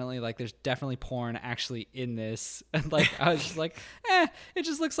definitely like, there's definitely porn actually in this. And like, I was just like, it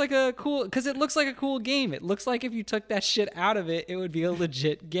just looks like a cool, because it looks like a cool game. It looks like if you took that shit out of it, it would be a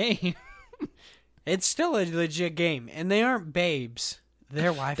legit game. It's still a legit game, and they aren't babes.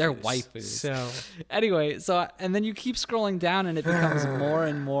 They're waifus. They're waifus. So anyway, and then you keep scrling down and it becomes more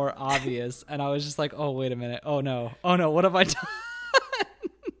and more obvious. And I was just like, oh, wait a minute. Oh no, what have I done?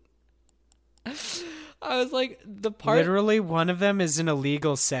 I was like, literally one of them is an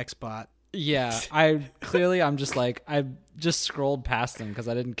illegal sex bot. Yeah, I'm just like, I just scrolled past them because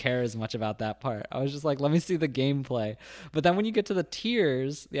I didn't care as much about that part. I was just like, let me see the gameplay. But then when you get to the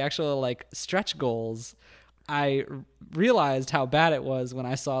tiers, the actual like stretch goals, I realized how bad it was when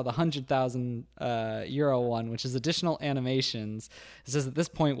I saw the 100,000 euro one, which is additional animations. It says at this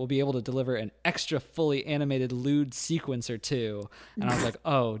point we'll be able to deliver an extra fully animated lewd sequence or two. And I was like,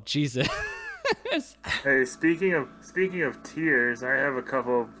 oh, Jesus. Hey, speaking of tiers, I have a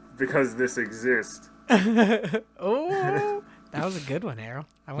couple because this exists. Oh, that was a good one, Harold.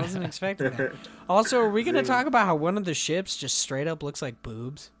 I wasn't expecting that. Also, are we going to talk about how one of the ships just straight up looks like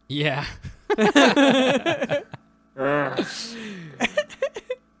boobs? Yeah.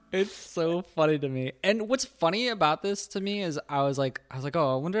 It's so funny to me. And what's funny about this to me is I was like,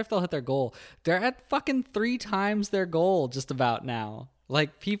 oh, I wonder if they'll hit their goal. They're at fucking 3 times their goal just about now.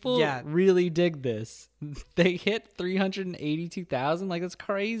 Like, people really dig this. They hit 382,000. Like, that's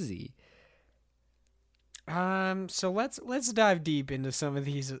crazy. So let's dive deep into some of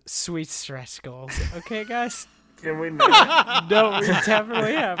these sweet stretch goals. Okay, guys? Can we not? No, we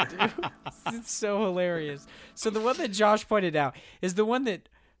definitely have to. It's so hilarious. So the one that Josh pointed out is the one that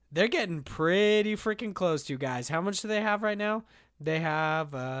they're getting pretty freaking close to, guys. How much do they have right now? They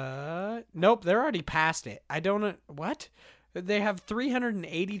have, nope, they're already past it. I don't know, what? They have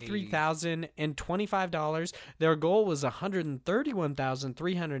 $383,025. Their goal was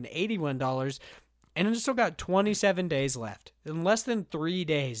 $131,381. And it's still got 27 days left. In less than 3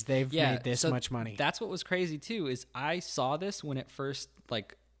 days, they've made this much money. That's what was crazy, too, is I saw this when it first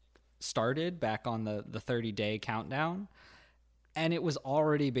like started back on the 30-day countdown. And it was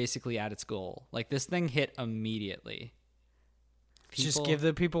already basically at its goal. Like, this thing hit immediately. Just give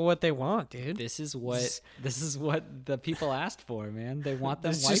the people what they want, dude. This is what the people asked for, man. They want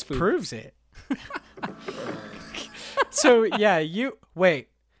them. This just proves it. So yeah, wait.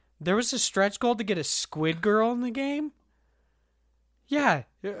 There was a stretch goal to get a squid girl in the game. Yeah,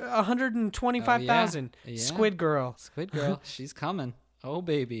 125,000. Yeah. Squid girl. Squid girl, she's coming. Oh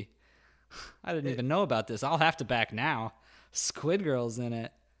baby, I didn't even know about this. I'll have to back now. Squid girl's in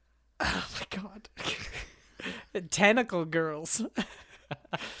it. Oh my god. Tentacle girls.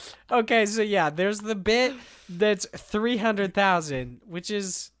 Okay, so yeah, there's the bit that's 300,000, which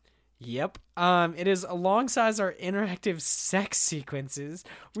is, yep. It is alongside our interactive sex sequences.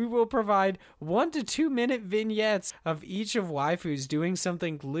 We will provide 1 to 2 minute vignettes of each of waifus doing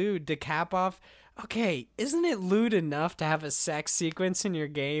something lewd to cap off. Okay, isn't it lewd enough to have a sex sequence in your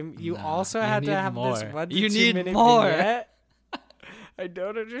game? You also had to have more. this 1 to you 2 need minute more. vignette. I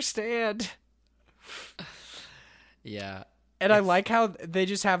don't understand. Yeah. And I like how they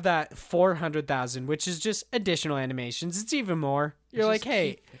just have that 400,000, which is just additional animations. It's even more. You're like,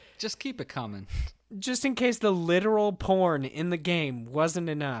 hey, just keep it coming. Just in case the literal porn in the game wasn't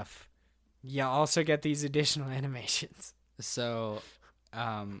enough, you also get these additional animations. So,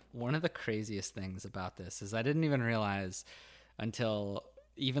 one of the craziest things about this is I didn't even realize until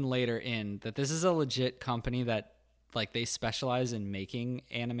even later that this is a legit company that, like, they specialize in making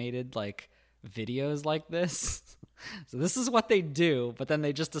animated, like, videos like this. So this is what they do, but then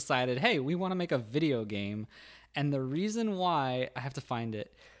they just decided, hey, we want to make a video game. And the reason why, I have to find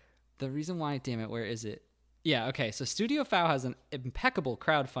it. Damn it, where is it? Yeah, okay, so Studio Fao has an impeccable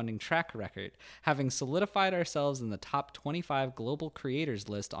crowdfunding track record, having solidified ourselves in the top 25 global creators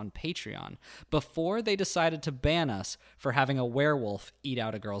list on Patreon before they decided to ban us for having a werewolf eat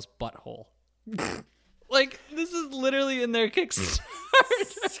out a girl's butthole. Like, this is literally in their Kickstarter.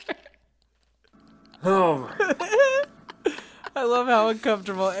 Oh, I love how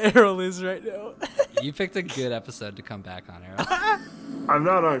uncomfortable Errol is right now. You picked a good episode to come back on, Errol. I'm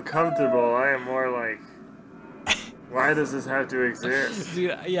not uncomfortable. I am more like, why does this have to exist?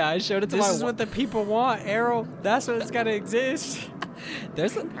 Dude, yeah, I showed it to This my is what the people want, Errol. That's what it's got to exist.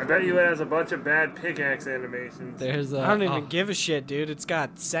 There's a... I bet you it has a bunch of bad pickaxe animations. There's a... I don't even give a shit, dude. It's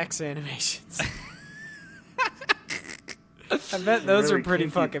got sex animations. I bet those Really are pretty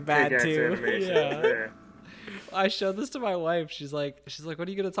kinky fucking bad pickaxe too. animations Yeah. there. I showed this to my wife. She's like, what are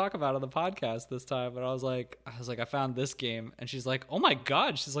you gonna talk about on the podcast this time? And I was like, I found this game, and she's like, oh my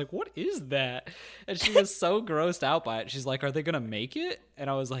god. She's like, what is that? And she was so grossed out by it. She's like, are they gonna make it? And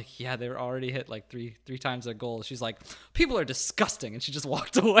I was like, yeah, they were already hit like three times their goal. She's like, people are disgusting, and she just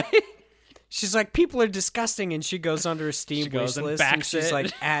walked away. She's like, people are disgusting, and she goes under a Steam She goes wish and list, and backs she's it.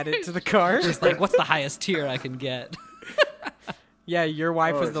 like, add it to the cart. She's like, what's the highest tier I can get? Yeah, your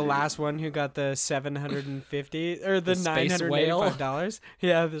wife was the geez. last one who got the $750 or the space whale? $985.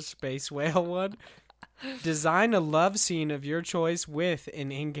 Yeah, the space whale one. Design a love scene of your choice with an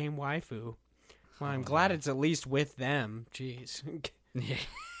in-game waifu. Well, I'm glad it's at least with them. Jeez. Yeah.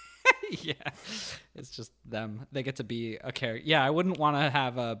 Yeah, it's just them. They get to be a character. Yeah, I wouldn't want to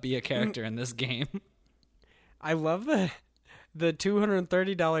have be a character in this game. I love the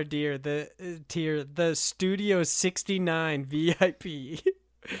 $230 tier, the Studio 69 VIP.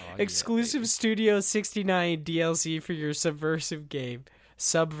 Exclusive Studio 69 DLC for your subversive game.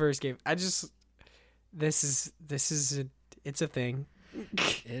 It's a thing.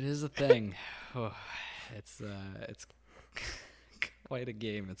 It is a thing. Oh, it's quite a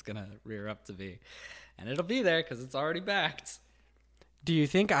game. It's gonna rear up to be, and it'll be there because it's already backed. Do you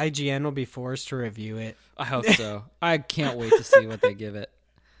think IGN will be forced to review it? I hope so. I can't wait to see what they give it.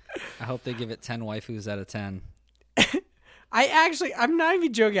 I hope they give it 10 waifus out of 10. I'm not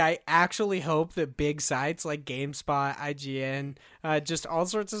even joking. I actually hope that big sites like GameSpot, IGN, just all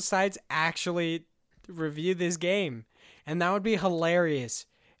sorts of sites actually review this game. And that would be hilarious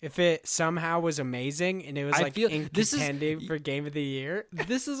if it somehow was amazing and it was contending for Game of the Year.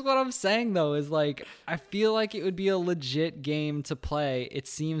 This is what I'm saying, though, is like, I feel like it would be a legit game to play. It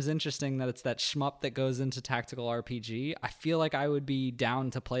seems interesting that it's that shmup that goes into tactical RPG. I feel like I would be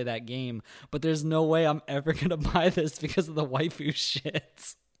down to play that game, but there's no way I'm ever going to buy this because of the waifu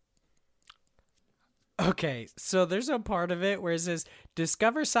shit. Okay, so there's a part of it where it says,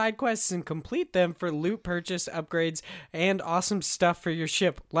 discover side quests and complete them for loot purchase, upgrades, and awesome stuff for your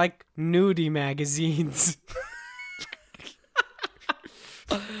ship, like nudie magazines.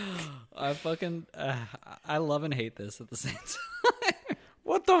 I love and hate this at the same time.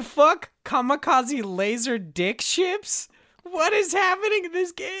 What the fuck? Kamikaze laser dick ships? What is happening in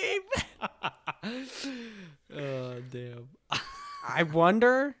this game? Oh, damn. I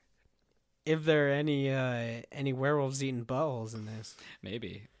wonder if there are any werewolves eating buttholes in this.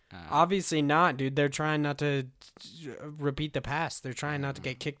 Maybe. Obviously not, dude. They're trying not to repeat the past. They're trying not to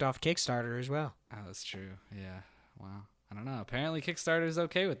get kicked off Kickstarter as well. Oh, that's true. Yeah. Wow. I don't know. Apparently Kickstarter's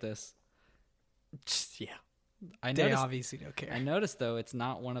okay with this. Yeah. They obviously don't care. I noticed, though, it's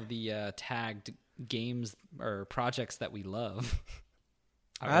not one of the tagged games or projects that we love.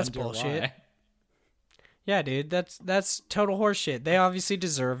 That's wonder bullshit. why. Yeah, dude. That's total horseshit. They obviously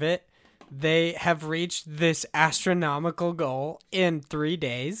deserve it. They have reached this astronomical goal in 3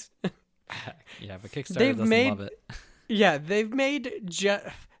 days. Yeah, but Kickstarter doesn't love it. Yeah, they've made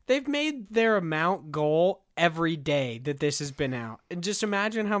their amount goal every day that this has been out. And just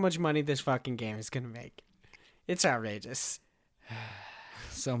imagine how much money this fucking game is going to make. It's outrageous.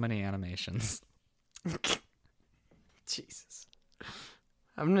 So many animations. Jesus.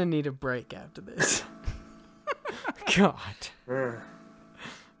 I'm going to need a break after this. God.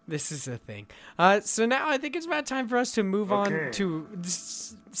 This is a thing. So now I think it's about time for us to move on to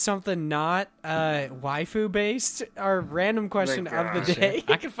something not waifu based. Our random question of the day.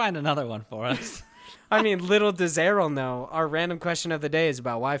 I can find another one for us. I mean, little does Errol know, our random question of the day is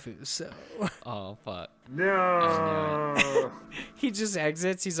about waifus. So Oh, fuck. No. he just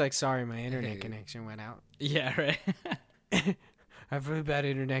exits. He's like, sorry, my internet connection went out. Yeah, right. I have really bad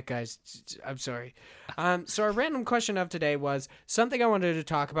internet, guys. I'm sorry. So our random question of today was something I wanted to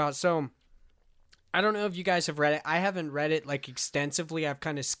talk about. So I don't know if you guys have read it. I haven't read it like extensively. I've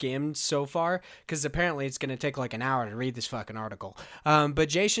kind of skimmed so far because apparently it's going to take like an hour to read this fucking article. But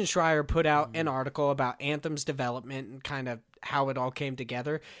Jason Schreier put out an article about Anthem's development and kind of how it all came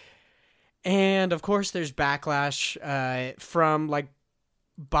together. And of course there's backlash from like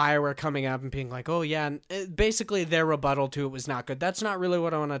BioWare coming up and being like, oh yeah, and basically their rebuttal to it was not good. That's not really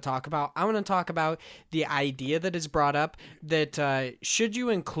what I want to talk about. I want to talk about the idea that is brought up that should you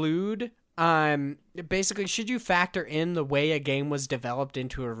include, basically should you factor in the way a game was developed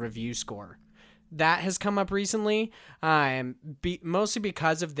into a review score? That has come up recently, mostly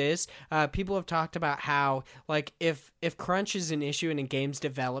because of this. People have talked about how, like, if crunch is an issue in a game's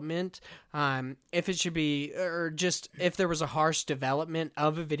development, if it should be, or just if there was a harsh development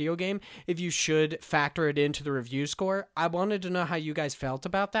of a video game, if you should factor it into the review score. I wanted to know how you guys felt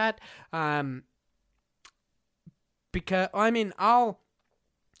about that. Because, I mean,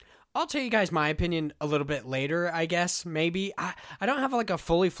 I'll tell you guys my opinion a little bit later, I guess, maybe. I don't have, like, a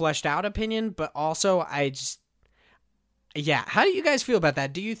fully fleshed out opinion, but also yeah. How do you guys feel about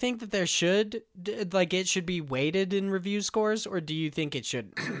that? Do you think that there should, like, it should be weighted in review scores, or do you think it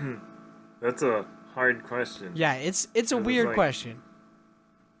shouldn't? That's a hard question. Yeah, it's a weird question.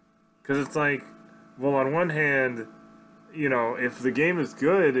 Because it's like, well, on one hand, you know, if the game is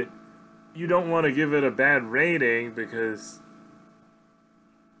good, you don't want to give it a bad rating because,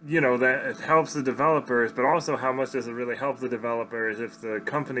 you know, that it helps the developers, but also how much does it really help the developers if the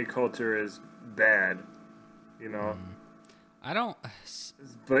company culture is bad, you know? I don't...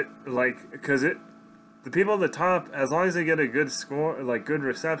 But, like, because the people at the top, as long as they get a good score, like, good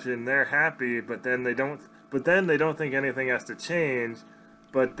reception, they're happy, but then they don't think anything has to change,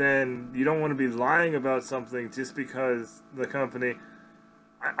 but then you don't want to be lying about something just because the company...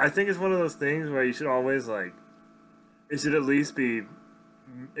 I think it's one of those things where you should always, like, it should at least be...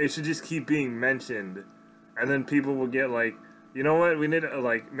 It should just keep being mentioned, and then people will get like, you know what, we need to,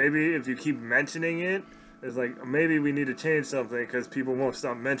 like, maybe if you keep mentioning it, it's like, maybe we need to change something because people won't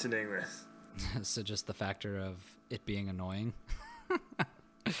stop mentioning this. So just the factor of it being annoying.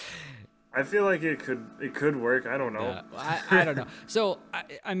 I feel like it could work. I don't know. Yeah, I don't know. So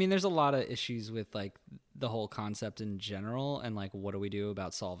I mean, there's a lot of issues with, like, the whole concept in general, and, like, what do we do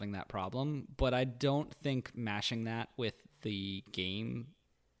about solving that problem? But I don't think mashing that with the game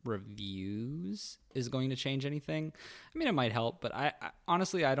reviews is going to change anything. I mean, it might help, but I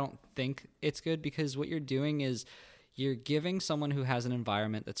honestly, I don't think it's good, because what you're doing is you're giving someone who has an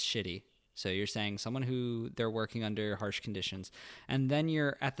environment that's shitty. So you're saying someone who they're working under harsh conditions, and then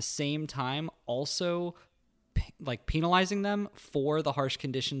you're at the same time also like penalizing them for the harsh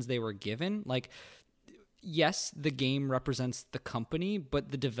conditions they were given. Like, yes, the game represents the company,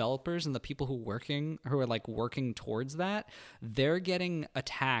 but the developers and the people who are like working towards that, they're getting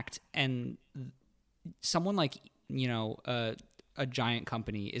attacked. And someone like, you know, a giant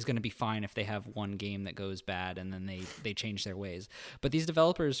company is going to be fine if they have one game that goes bad and then they change their ways. But these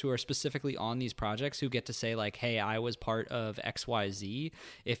developers who are specifically on these projects, who get to say, like, hey, I was part of XYZ,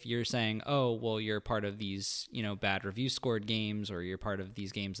 if you're saying, oh, well, you're part of these, you know, bad review scored games, or you're part of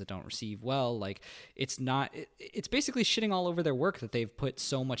these games that don't receive well, like, it's basically shitting all over their work that they've put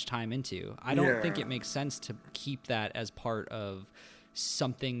so much time into. I don't think it makes sense to keep that as part of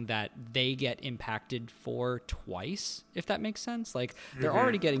something that they get impacted for twice, if that makes sense. Like, they're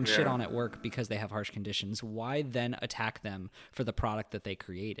already getting shit on at work because they have harsh conditions. Why then attack them for the product that they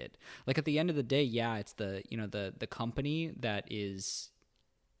created? Like, at the end of the day, yeah, it's the, you know, the company that is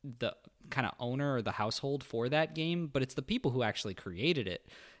the kind of owner or the household for that game, but it's the people who actually created it,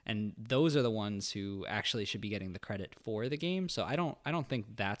 and those are the ones who actually should be getting the credit for the game. So I don't think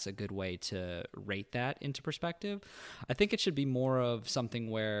that's a good way to rate that into perspective. I think it should be more of something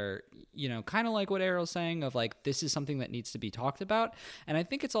where, you know, kind of like what Arrow's saying, of like, this is something that needs to be talked about. And I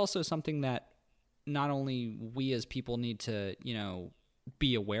think it's also something that not only we as people need to, you know,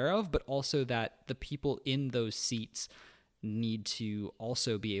 be aware of, but also that the people in those seats need to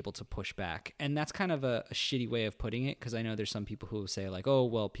also be able to push back. And that's kind of a shitty way of putting it, because I know there's some people who say, like, oh,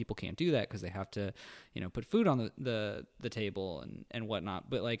 well, people can't do that because they have to, you know, put food on the table and whatnot.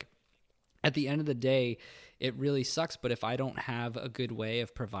 But, like, at the end of the day, it really sucks. But if I don't have a good way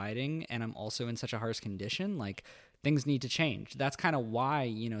of providing, and I'm also in such a harsh condition, like, things need to change. That's kind of why,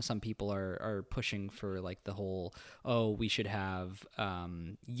 you know, some people are pushing for, like, the whole, oh, we should have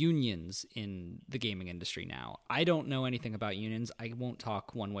unions in the gaming industry now. I don't know anything about unions. I won't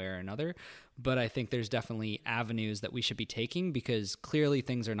talk one way or another, but I think there's definitely avenues that we should be taking, because clearly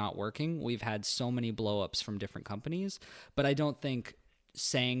things are not working. We've had so many blow-ups from different companies, but I don't think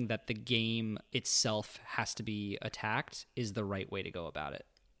saying that the game itself has to be attacked is the right way to go about it.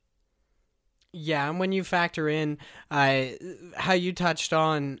 Yeah, and when you factor in how you touched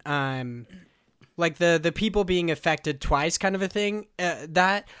on, like, the people being affected twice kind of a thing,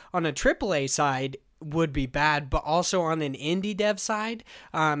 that on a AAA side, would be bad, but also on an indie dev side,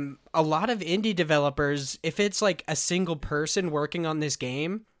 a lot of indie developers, if it's like a single person working on this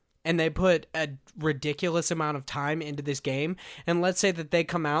game and they put a ridiculous amount of time into this game, and let's say that they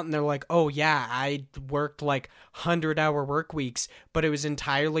come out and they're like, oh yeah, I worked like 100-hour work weeks, but it was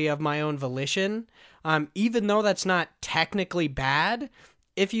entirely of my own volition, even though that's not technically bad,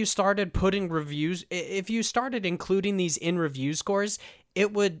 if you started putting reviews, if you started including these in review scores,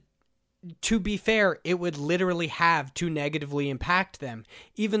 it would, to be fair, it would literally have to negatively impact them,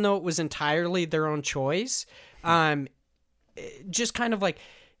 even though it was entirely their own choice. Just kind of like,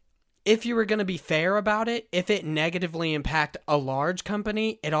 if you were going to be fair about it, if it negatively impact a large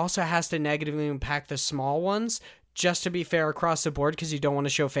company, it also has to negatively impact the small ones, just to be fair across the board, because you don't want to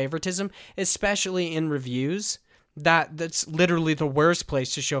show favoritism, especially in reviews. That's literally the worst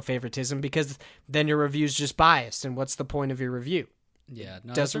place to show favoritism, because then your review's just biased, and what's the point of your review? Yeah,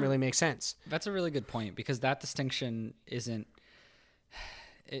 no, doesn't really make sense. That's a really good point, because that distinction isn't.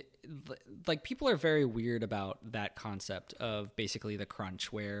 Like, people are very weird about that concept of basically the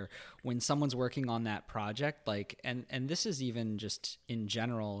crunch, where when someone's working on that project, like, and this is even just in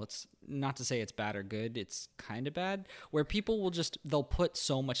general, it's not to say it's bad or good, it's kind of bad, where people will they'll put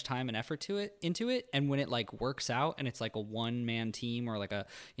so much time and effort into it, and when it like works out and it's like a one-man team or like a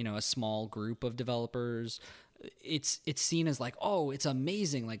small group of developers, it's seen as like, oh, it's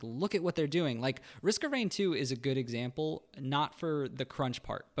amazing, like, look at what they're doing. Like, Risk of Rain 2 is a good example, not for the crunch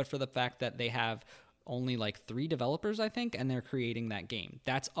part, but for the fact that they have only like 3 developers, I think, and they're creating that game.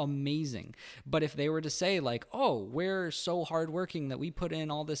 That's amazing. But if they were to say like, oh, we're so hardworking that we put in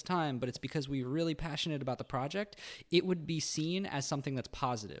all this time, but it's because we're really passionate about the project, it would be seen as something that's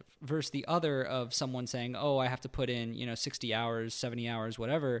positive, versus the other of someone saying, oh, I have to put in 60 hours, 70 hours,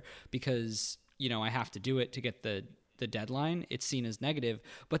 whatever, because I have to do it to get the deadline. It's seen as negative,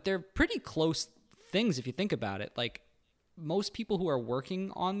 but they're pretty close things if you think about it. Like, most people who are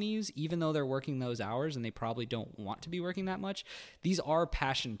working on these, even though they're working those hours and they probably don't want to be working that much, these are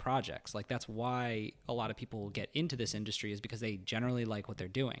passion projects. Like, that's why a lot of people get into this industry, is because they generally like what they're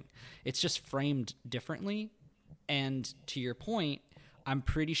doing. It's just framed differently. And to your point, I'm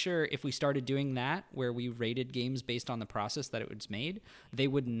pretty sure if we started doing that, where we rated games based on the process that it was made, they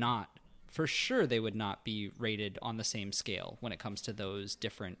would not be rated on the same scale when it comes to those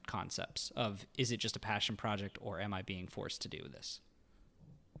different concepts of, is it just a passion project or am I being forced to do this?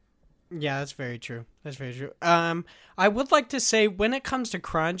 Yeah, that's very true. That's very true. I would like to say, when it comes to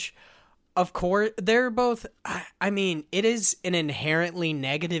crunch, of course, they're both, I mean, it is an inherently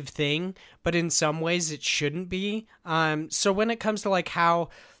negative thing, but in some ways it shouldn't be. So when it comes to like how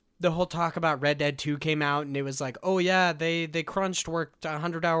the whole talk about Red Dead 2 came out, and it was like, oh yeah, they crunched, worked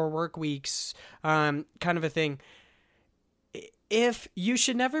 100-hour work weeks, kind of a thing. If you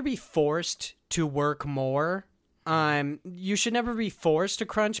should never be forced to work more, you should never be forced to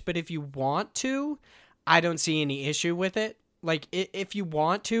crunch, but if you want to, I don't see any issue with it. Like, if you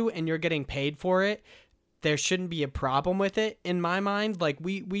want to and you're getting paid for it, there shouldn't be a problem with it, in my mind. Like,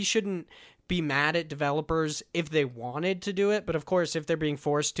 we shouldn't be mad at developers if they wanted to do it, but of course, if they're being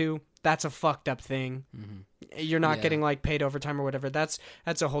forced to, that's a fucked up thing. Mm-hmm. You're not getting like paid overtime or whatever. That's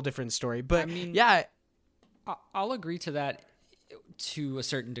a whole different story. But I mean, yeah, I'll agree to that to a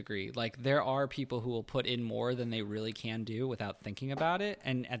certain degree. Like, there are people who will put in more than they really can do without thinking about it,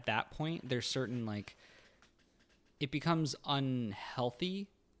 and at that point, there's certain, like, it becomes unhealthy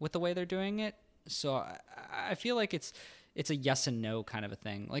with the way they're doing it. So I feel like it's a yes and no kind of a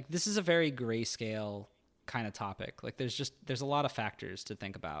thing. Like, this is a very grayscale kind of topic. Like, there's a lot of factors to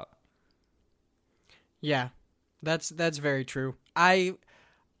think about. Yeah, that's very true. I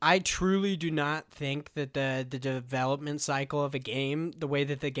truly do not think that the development cycle of a game, the way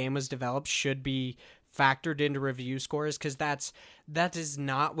that the game was developed, should be factored into review scores, because that is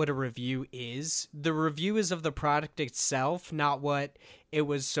not what a review is. The review is of the product itself, not what it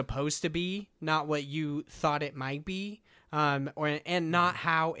was supposed to be, not what you thought it might be. And not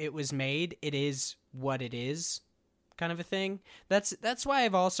how it was made. It is what it is, kind of a thing. That's why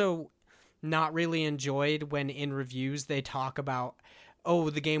I've also not really enjoyed when in reviews they talk about, oh,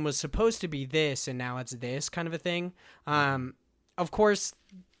 the game was supposed to be this and now it's this, kind of a thing. Of course,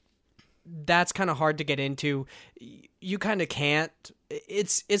 that's kind of hard to get into. You kind of can't.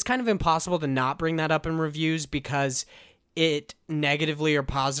 It's kind of impossible to not bring that up in reviews, because it negatively or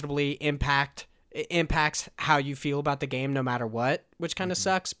positively impacts how you feel about the game no matter what, which kind of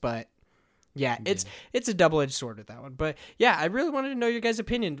sucks. But yeah, it's a double-edged sword with that one. But yeah, I really wanted to know your guys'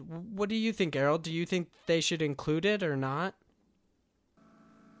 opinion. What do you think, Errol? Do you think they should include it or not?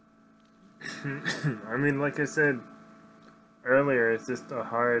 I mean, like I said earlier, it's just a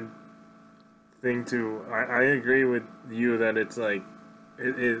hard thing too. I agree with you that it's like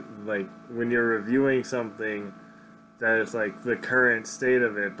it like when you're reviewing something that is like the current state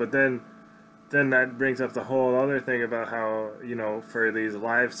of it, but then that brings up the whole other thing about how, you know, for these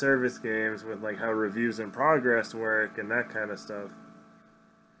live service games with like how reviews in progress work and that kind of stuff.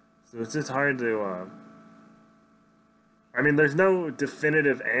 So it's just hard to I mean, there's no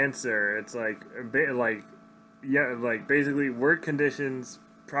definitive answer. It's like basically work conditions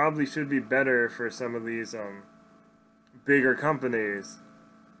probably should be better for some of these bigger companies.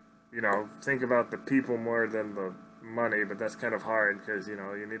 You know, think about the people more than the money, but that's kind of hard because, you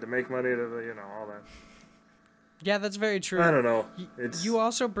know, you need to make money to, you know, all that. Yeah, that's very true. I don't know. You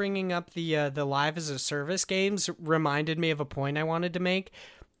also bringing up the live as a service games reminded me of a point I wanted to make.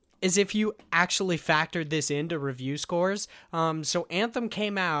 Is if you actually factored this into review scores. So Anthem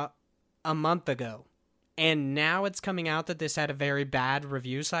came out a month ago, and now it's coming out that this had a very bad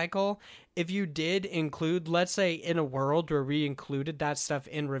review cycle. If you did include, let's say, in a world where we included that stuff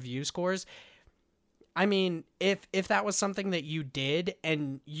in review scores, I mean, if that was something that you did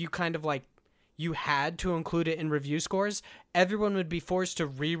and you kind of like, you had to include it in review scores, everyone would be forced to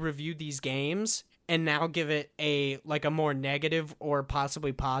re-review these games and now give it a more negative or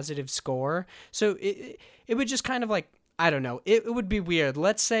possibly positive score. So it would just kind of like, I don't know, it would be weird.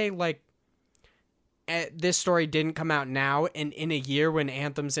 Let's say like this story didn't come out now, and in a year when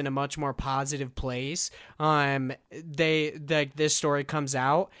Anthem's in a much more positive place, this story comes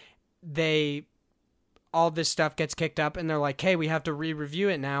out, all this stuff gets kicked up, and they're like, hey, we have to re-review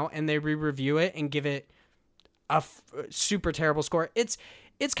it now, and they re-review it and give it a super terrible score. It's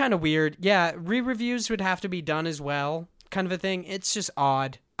kind of weird. Yeah, re-reviews would have to be done as well, kind of a thing. It's just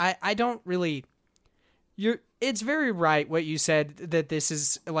odd. I don't really... It's very right what you said, that this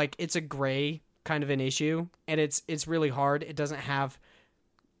is, like, it's a gray kind of an issue, and it's really hard. It doesn't have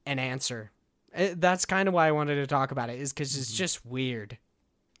an answer. That's kind of why I wanted to talk about it, is because it's just weird.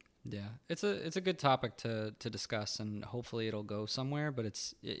 Yeah, it's a good topic to discuss, and hopefully it'll go somewhere.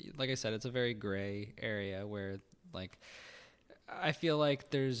 But like I said, it's a very gray area where, like, I feel like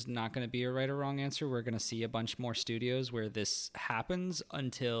there's not going to be a right or wrong answer. We're going to see a bunch more studios where this happens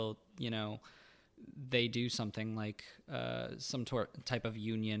until, you know, they do something like some type of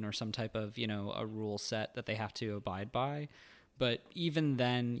union or some type of, you know, a rule set that they have to abide by. But even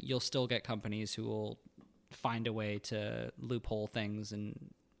then, you'll still get companies who will find a way to loophole things and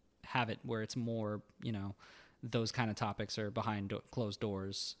have it where it's more, you know, those kind of topics are behind closed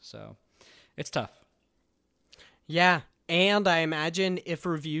doors. So it's tough. Yeah. And I imagine if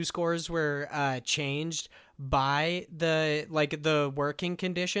review scores were changed by the working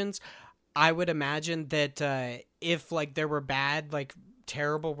conditions, I would imagine that if like there were bad, like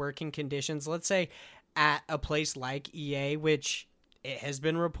terrible working conditions, let's say at a place like EA, which it has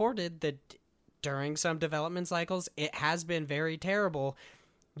been reported that during some development cycles, it has been very terrible.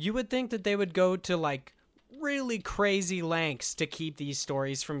 You would think that they would go to like really crazy lengths to keep these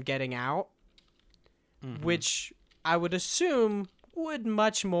stories from getting out, which I would assume would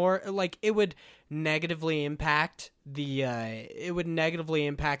much more like it would negatively impact the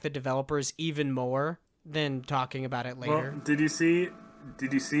developers even more than talking about it later. Well, did you see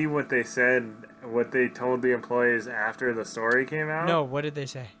what they said, what they told the employees after the story came out? No, what did they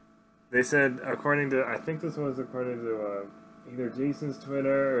say? They said, according to either Jason's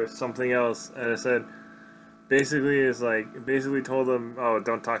Twitter or something else, and it said basically told them, oh,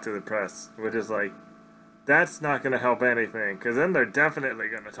 don't talk to the press, which is like, that's not going to help anything, because then they're definitely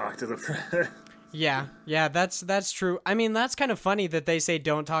going to talk to the press. Yeah, that's true. I mean, that's kind of funny that they say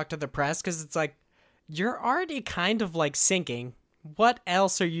don't talk to the press, because it's like, you're already kind of like sinking. What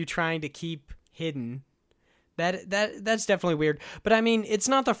else are you trying to keep hidden? That's definitely weird. But I mean, it's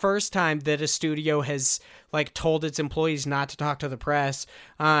not the first time that a studio has like told its employees not to talk to the press.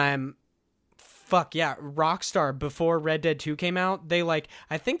 Rockstar, before Red Dead 2 came out,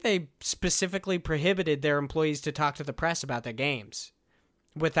 I think they specifically prohibited their employees to talk to the press about their games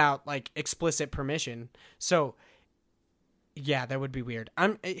without like explicit permission. So yeah, that would be weird.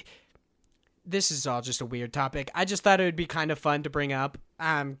 This is all just a weird topic. I just thought it would be kind of fun to bring up,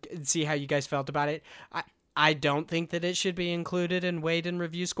 and see how you guys felt about it. I don't think that it should be included and weighed in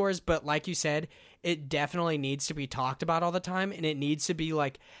review scores, but like you said, it definitely needs to be talked about all the time, and it needs to be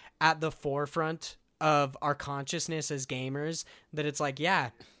like at the forefront of our consciousness as gamers, that it's like,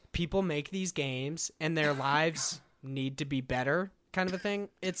 yeah, people make these games and their lives need to be better, kind of a thing.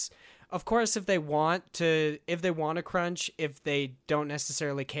 It's, of course, if they want to crunch, if they don't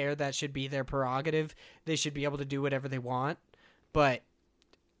necessarily care, that should be their prerogative. They should be able to do whatever they want. But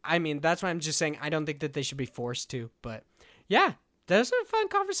I mean, that's why I'm just saying I don't think that they should be forced to. But yeah, That was a fun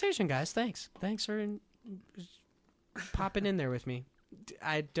conversation, guys. Thanks for popping in there with me.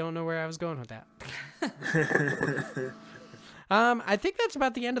 I don't know where I was going with that. I think that's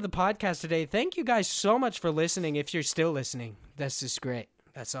about the end of the podcast today. Thank you guys so much for listening. If you're still listening, that's just great.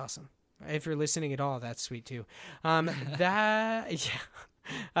 That's awesome. If you're listening at all, that's sweet too.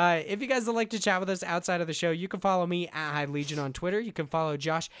 If you guys would like to chat with us outside of the show, you can follow me at Hyde Legion on Twitter. You can follow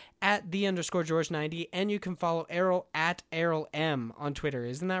Josh at _George90, and you can follow Errol at Errol M on Twitter.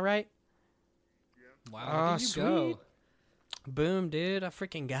 Isn't that right? Wow, sweet. go. Boom, dude! I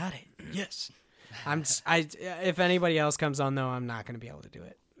freaking got it. Yes. If anybody else comes on though, I'm not going to be able to do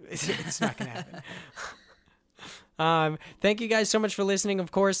it. It's not going to happen. Thank you guys so much for listening.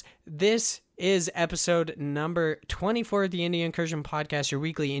 Of course, this is episode number 24 of the Indie Incursion Podcast, your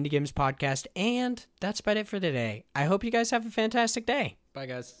weekly indie games podcast, and that's about it for today. I hope you guys have a fantastic day. Bye,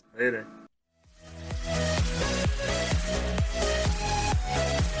 guys. Later.